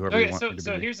it, I'll be whoever you Okay, want me to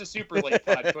so be. here's a super late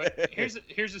pod.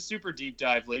 Here's a super deep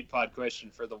dive late pod question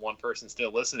for the one person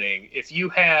still listening. If you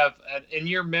have in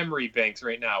your memory banks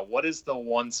right now, what is the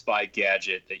one spy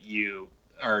gadget that you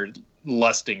are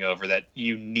lusting over that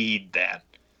you need that?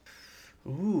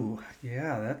 Ooh,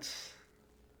 yeah, that's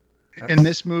In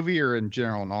this movie or in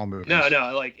general in all movies? No,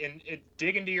 like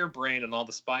dig into your brain and all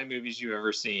the spy movies you've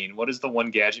ever seen. What is the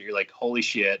one gadget you're like, holy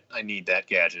shit, I need that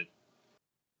gadget?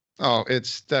 Oh,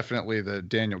 it's definitely the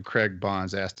Daniel Craig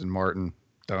Bond's Aston Martin.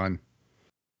 Done.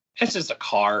 It's just a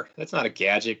car. That's not a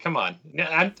gadget. Come on.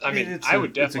 I mean, it's I a-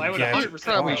 would it's a definitely, I would gadget. 100%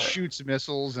 Probably buy it. shoots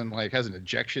missiles and like has an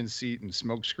ejection seat and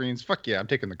smoke screens. Fuck yeah, I'm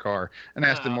taking the car. And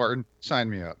Aston Wow. Martin, sign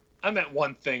me up. I meant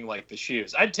one thing like the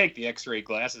shoes. I'd take the X-ray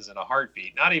glasses in a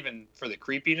heartbeat. Not even for the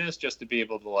creepiness, just to be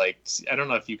able to like. I don't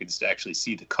know if you could actually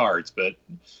see the cards, but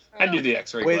I'd do the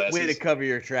X-ray glasses. Way to cover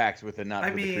your tracks with a not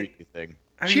I for the mean- creepy thing.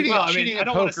 I mean, Cheating, well, I mean, cheating I at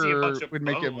don't wanna see a bunch poker of would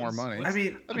make it more bones.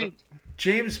 money. I mean,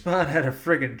 James Bond had a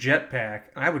friggin' jetpack.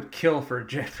 I would kill for a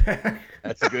jetpack.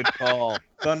 That's a good call.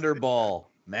 Thunderball.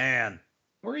 Man.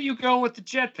 Where are you going with the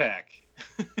jetpack?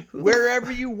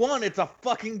 Wherever you want, it's a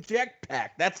fucking jetpack.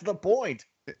 That's the point.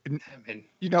 I mean,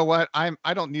 You know what? I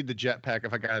don't need the jetpack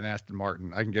if I got an Aston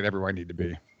Martin. I can get everywhere I need to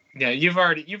be. yeah, you've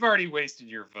already wasted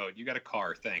your vote. You got a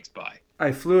car. Thanks. Bye.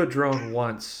 I flew a drone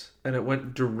once, and it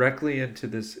went directly into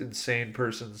this insane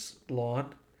person's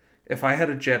lawn. If I had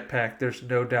a jetpack, there's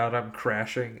no doubt I'm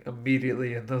crashing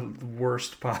immediately in the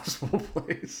worst possible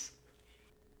place.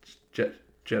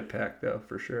 Jetpack, though,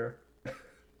 for sure.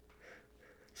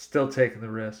 Still taking the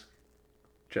risk.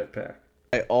 Jetpack.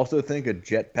 I also think a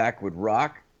jetpack would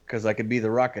rock because I could be the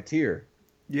Rocketeer.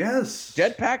 Yes.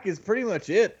 Jetpack is pretty much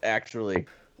it, actually.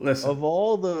 Listen. Of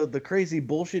all the crazy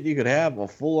bullshit you could have, a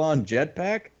full-on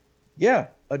jetpack? Yeah,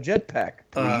 a jetpack,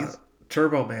 please.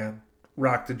 Turbo Man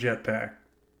rocked the jetpack.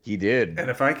 He did. And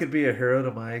if I could be a hero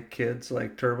to my kids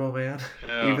like Turbo Man,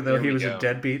 Oh, even though here he we was go. a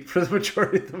deadbeat for the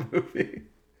majority of the movie,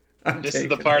 This is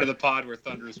the part of the pod where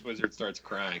Thunderous Wizard starts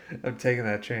crying. I'm taking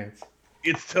that chance.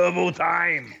 It's turbo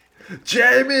time.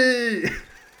 Jamie!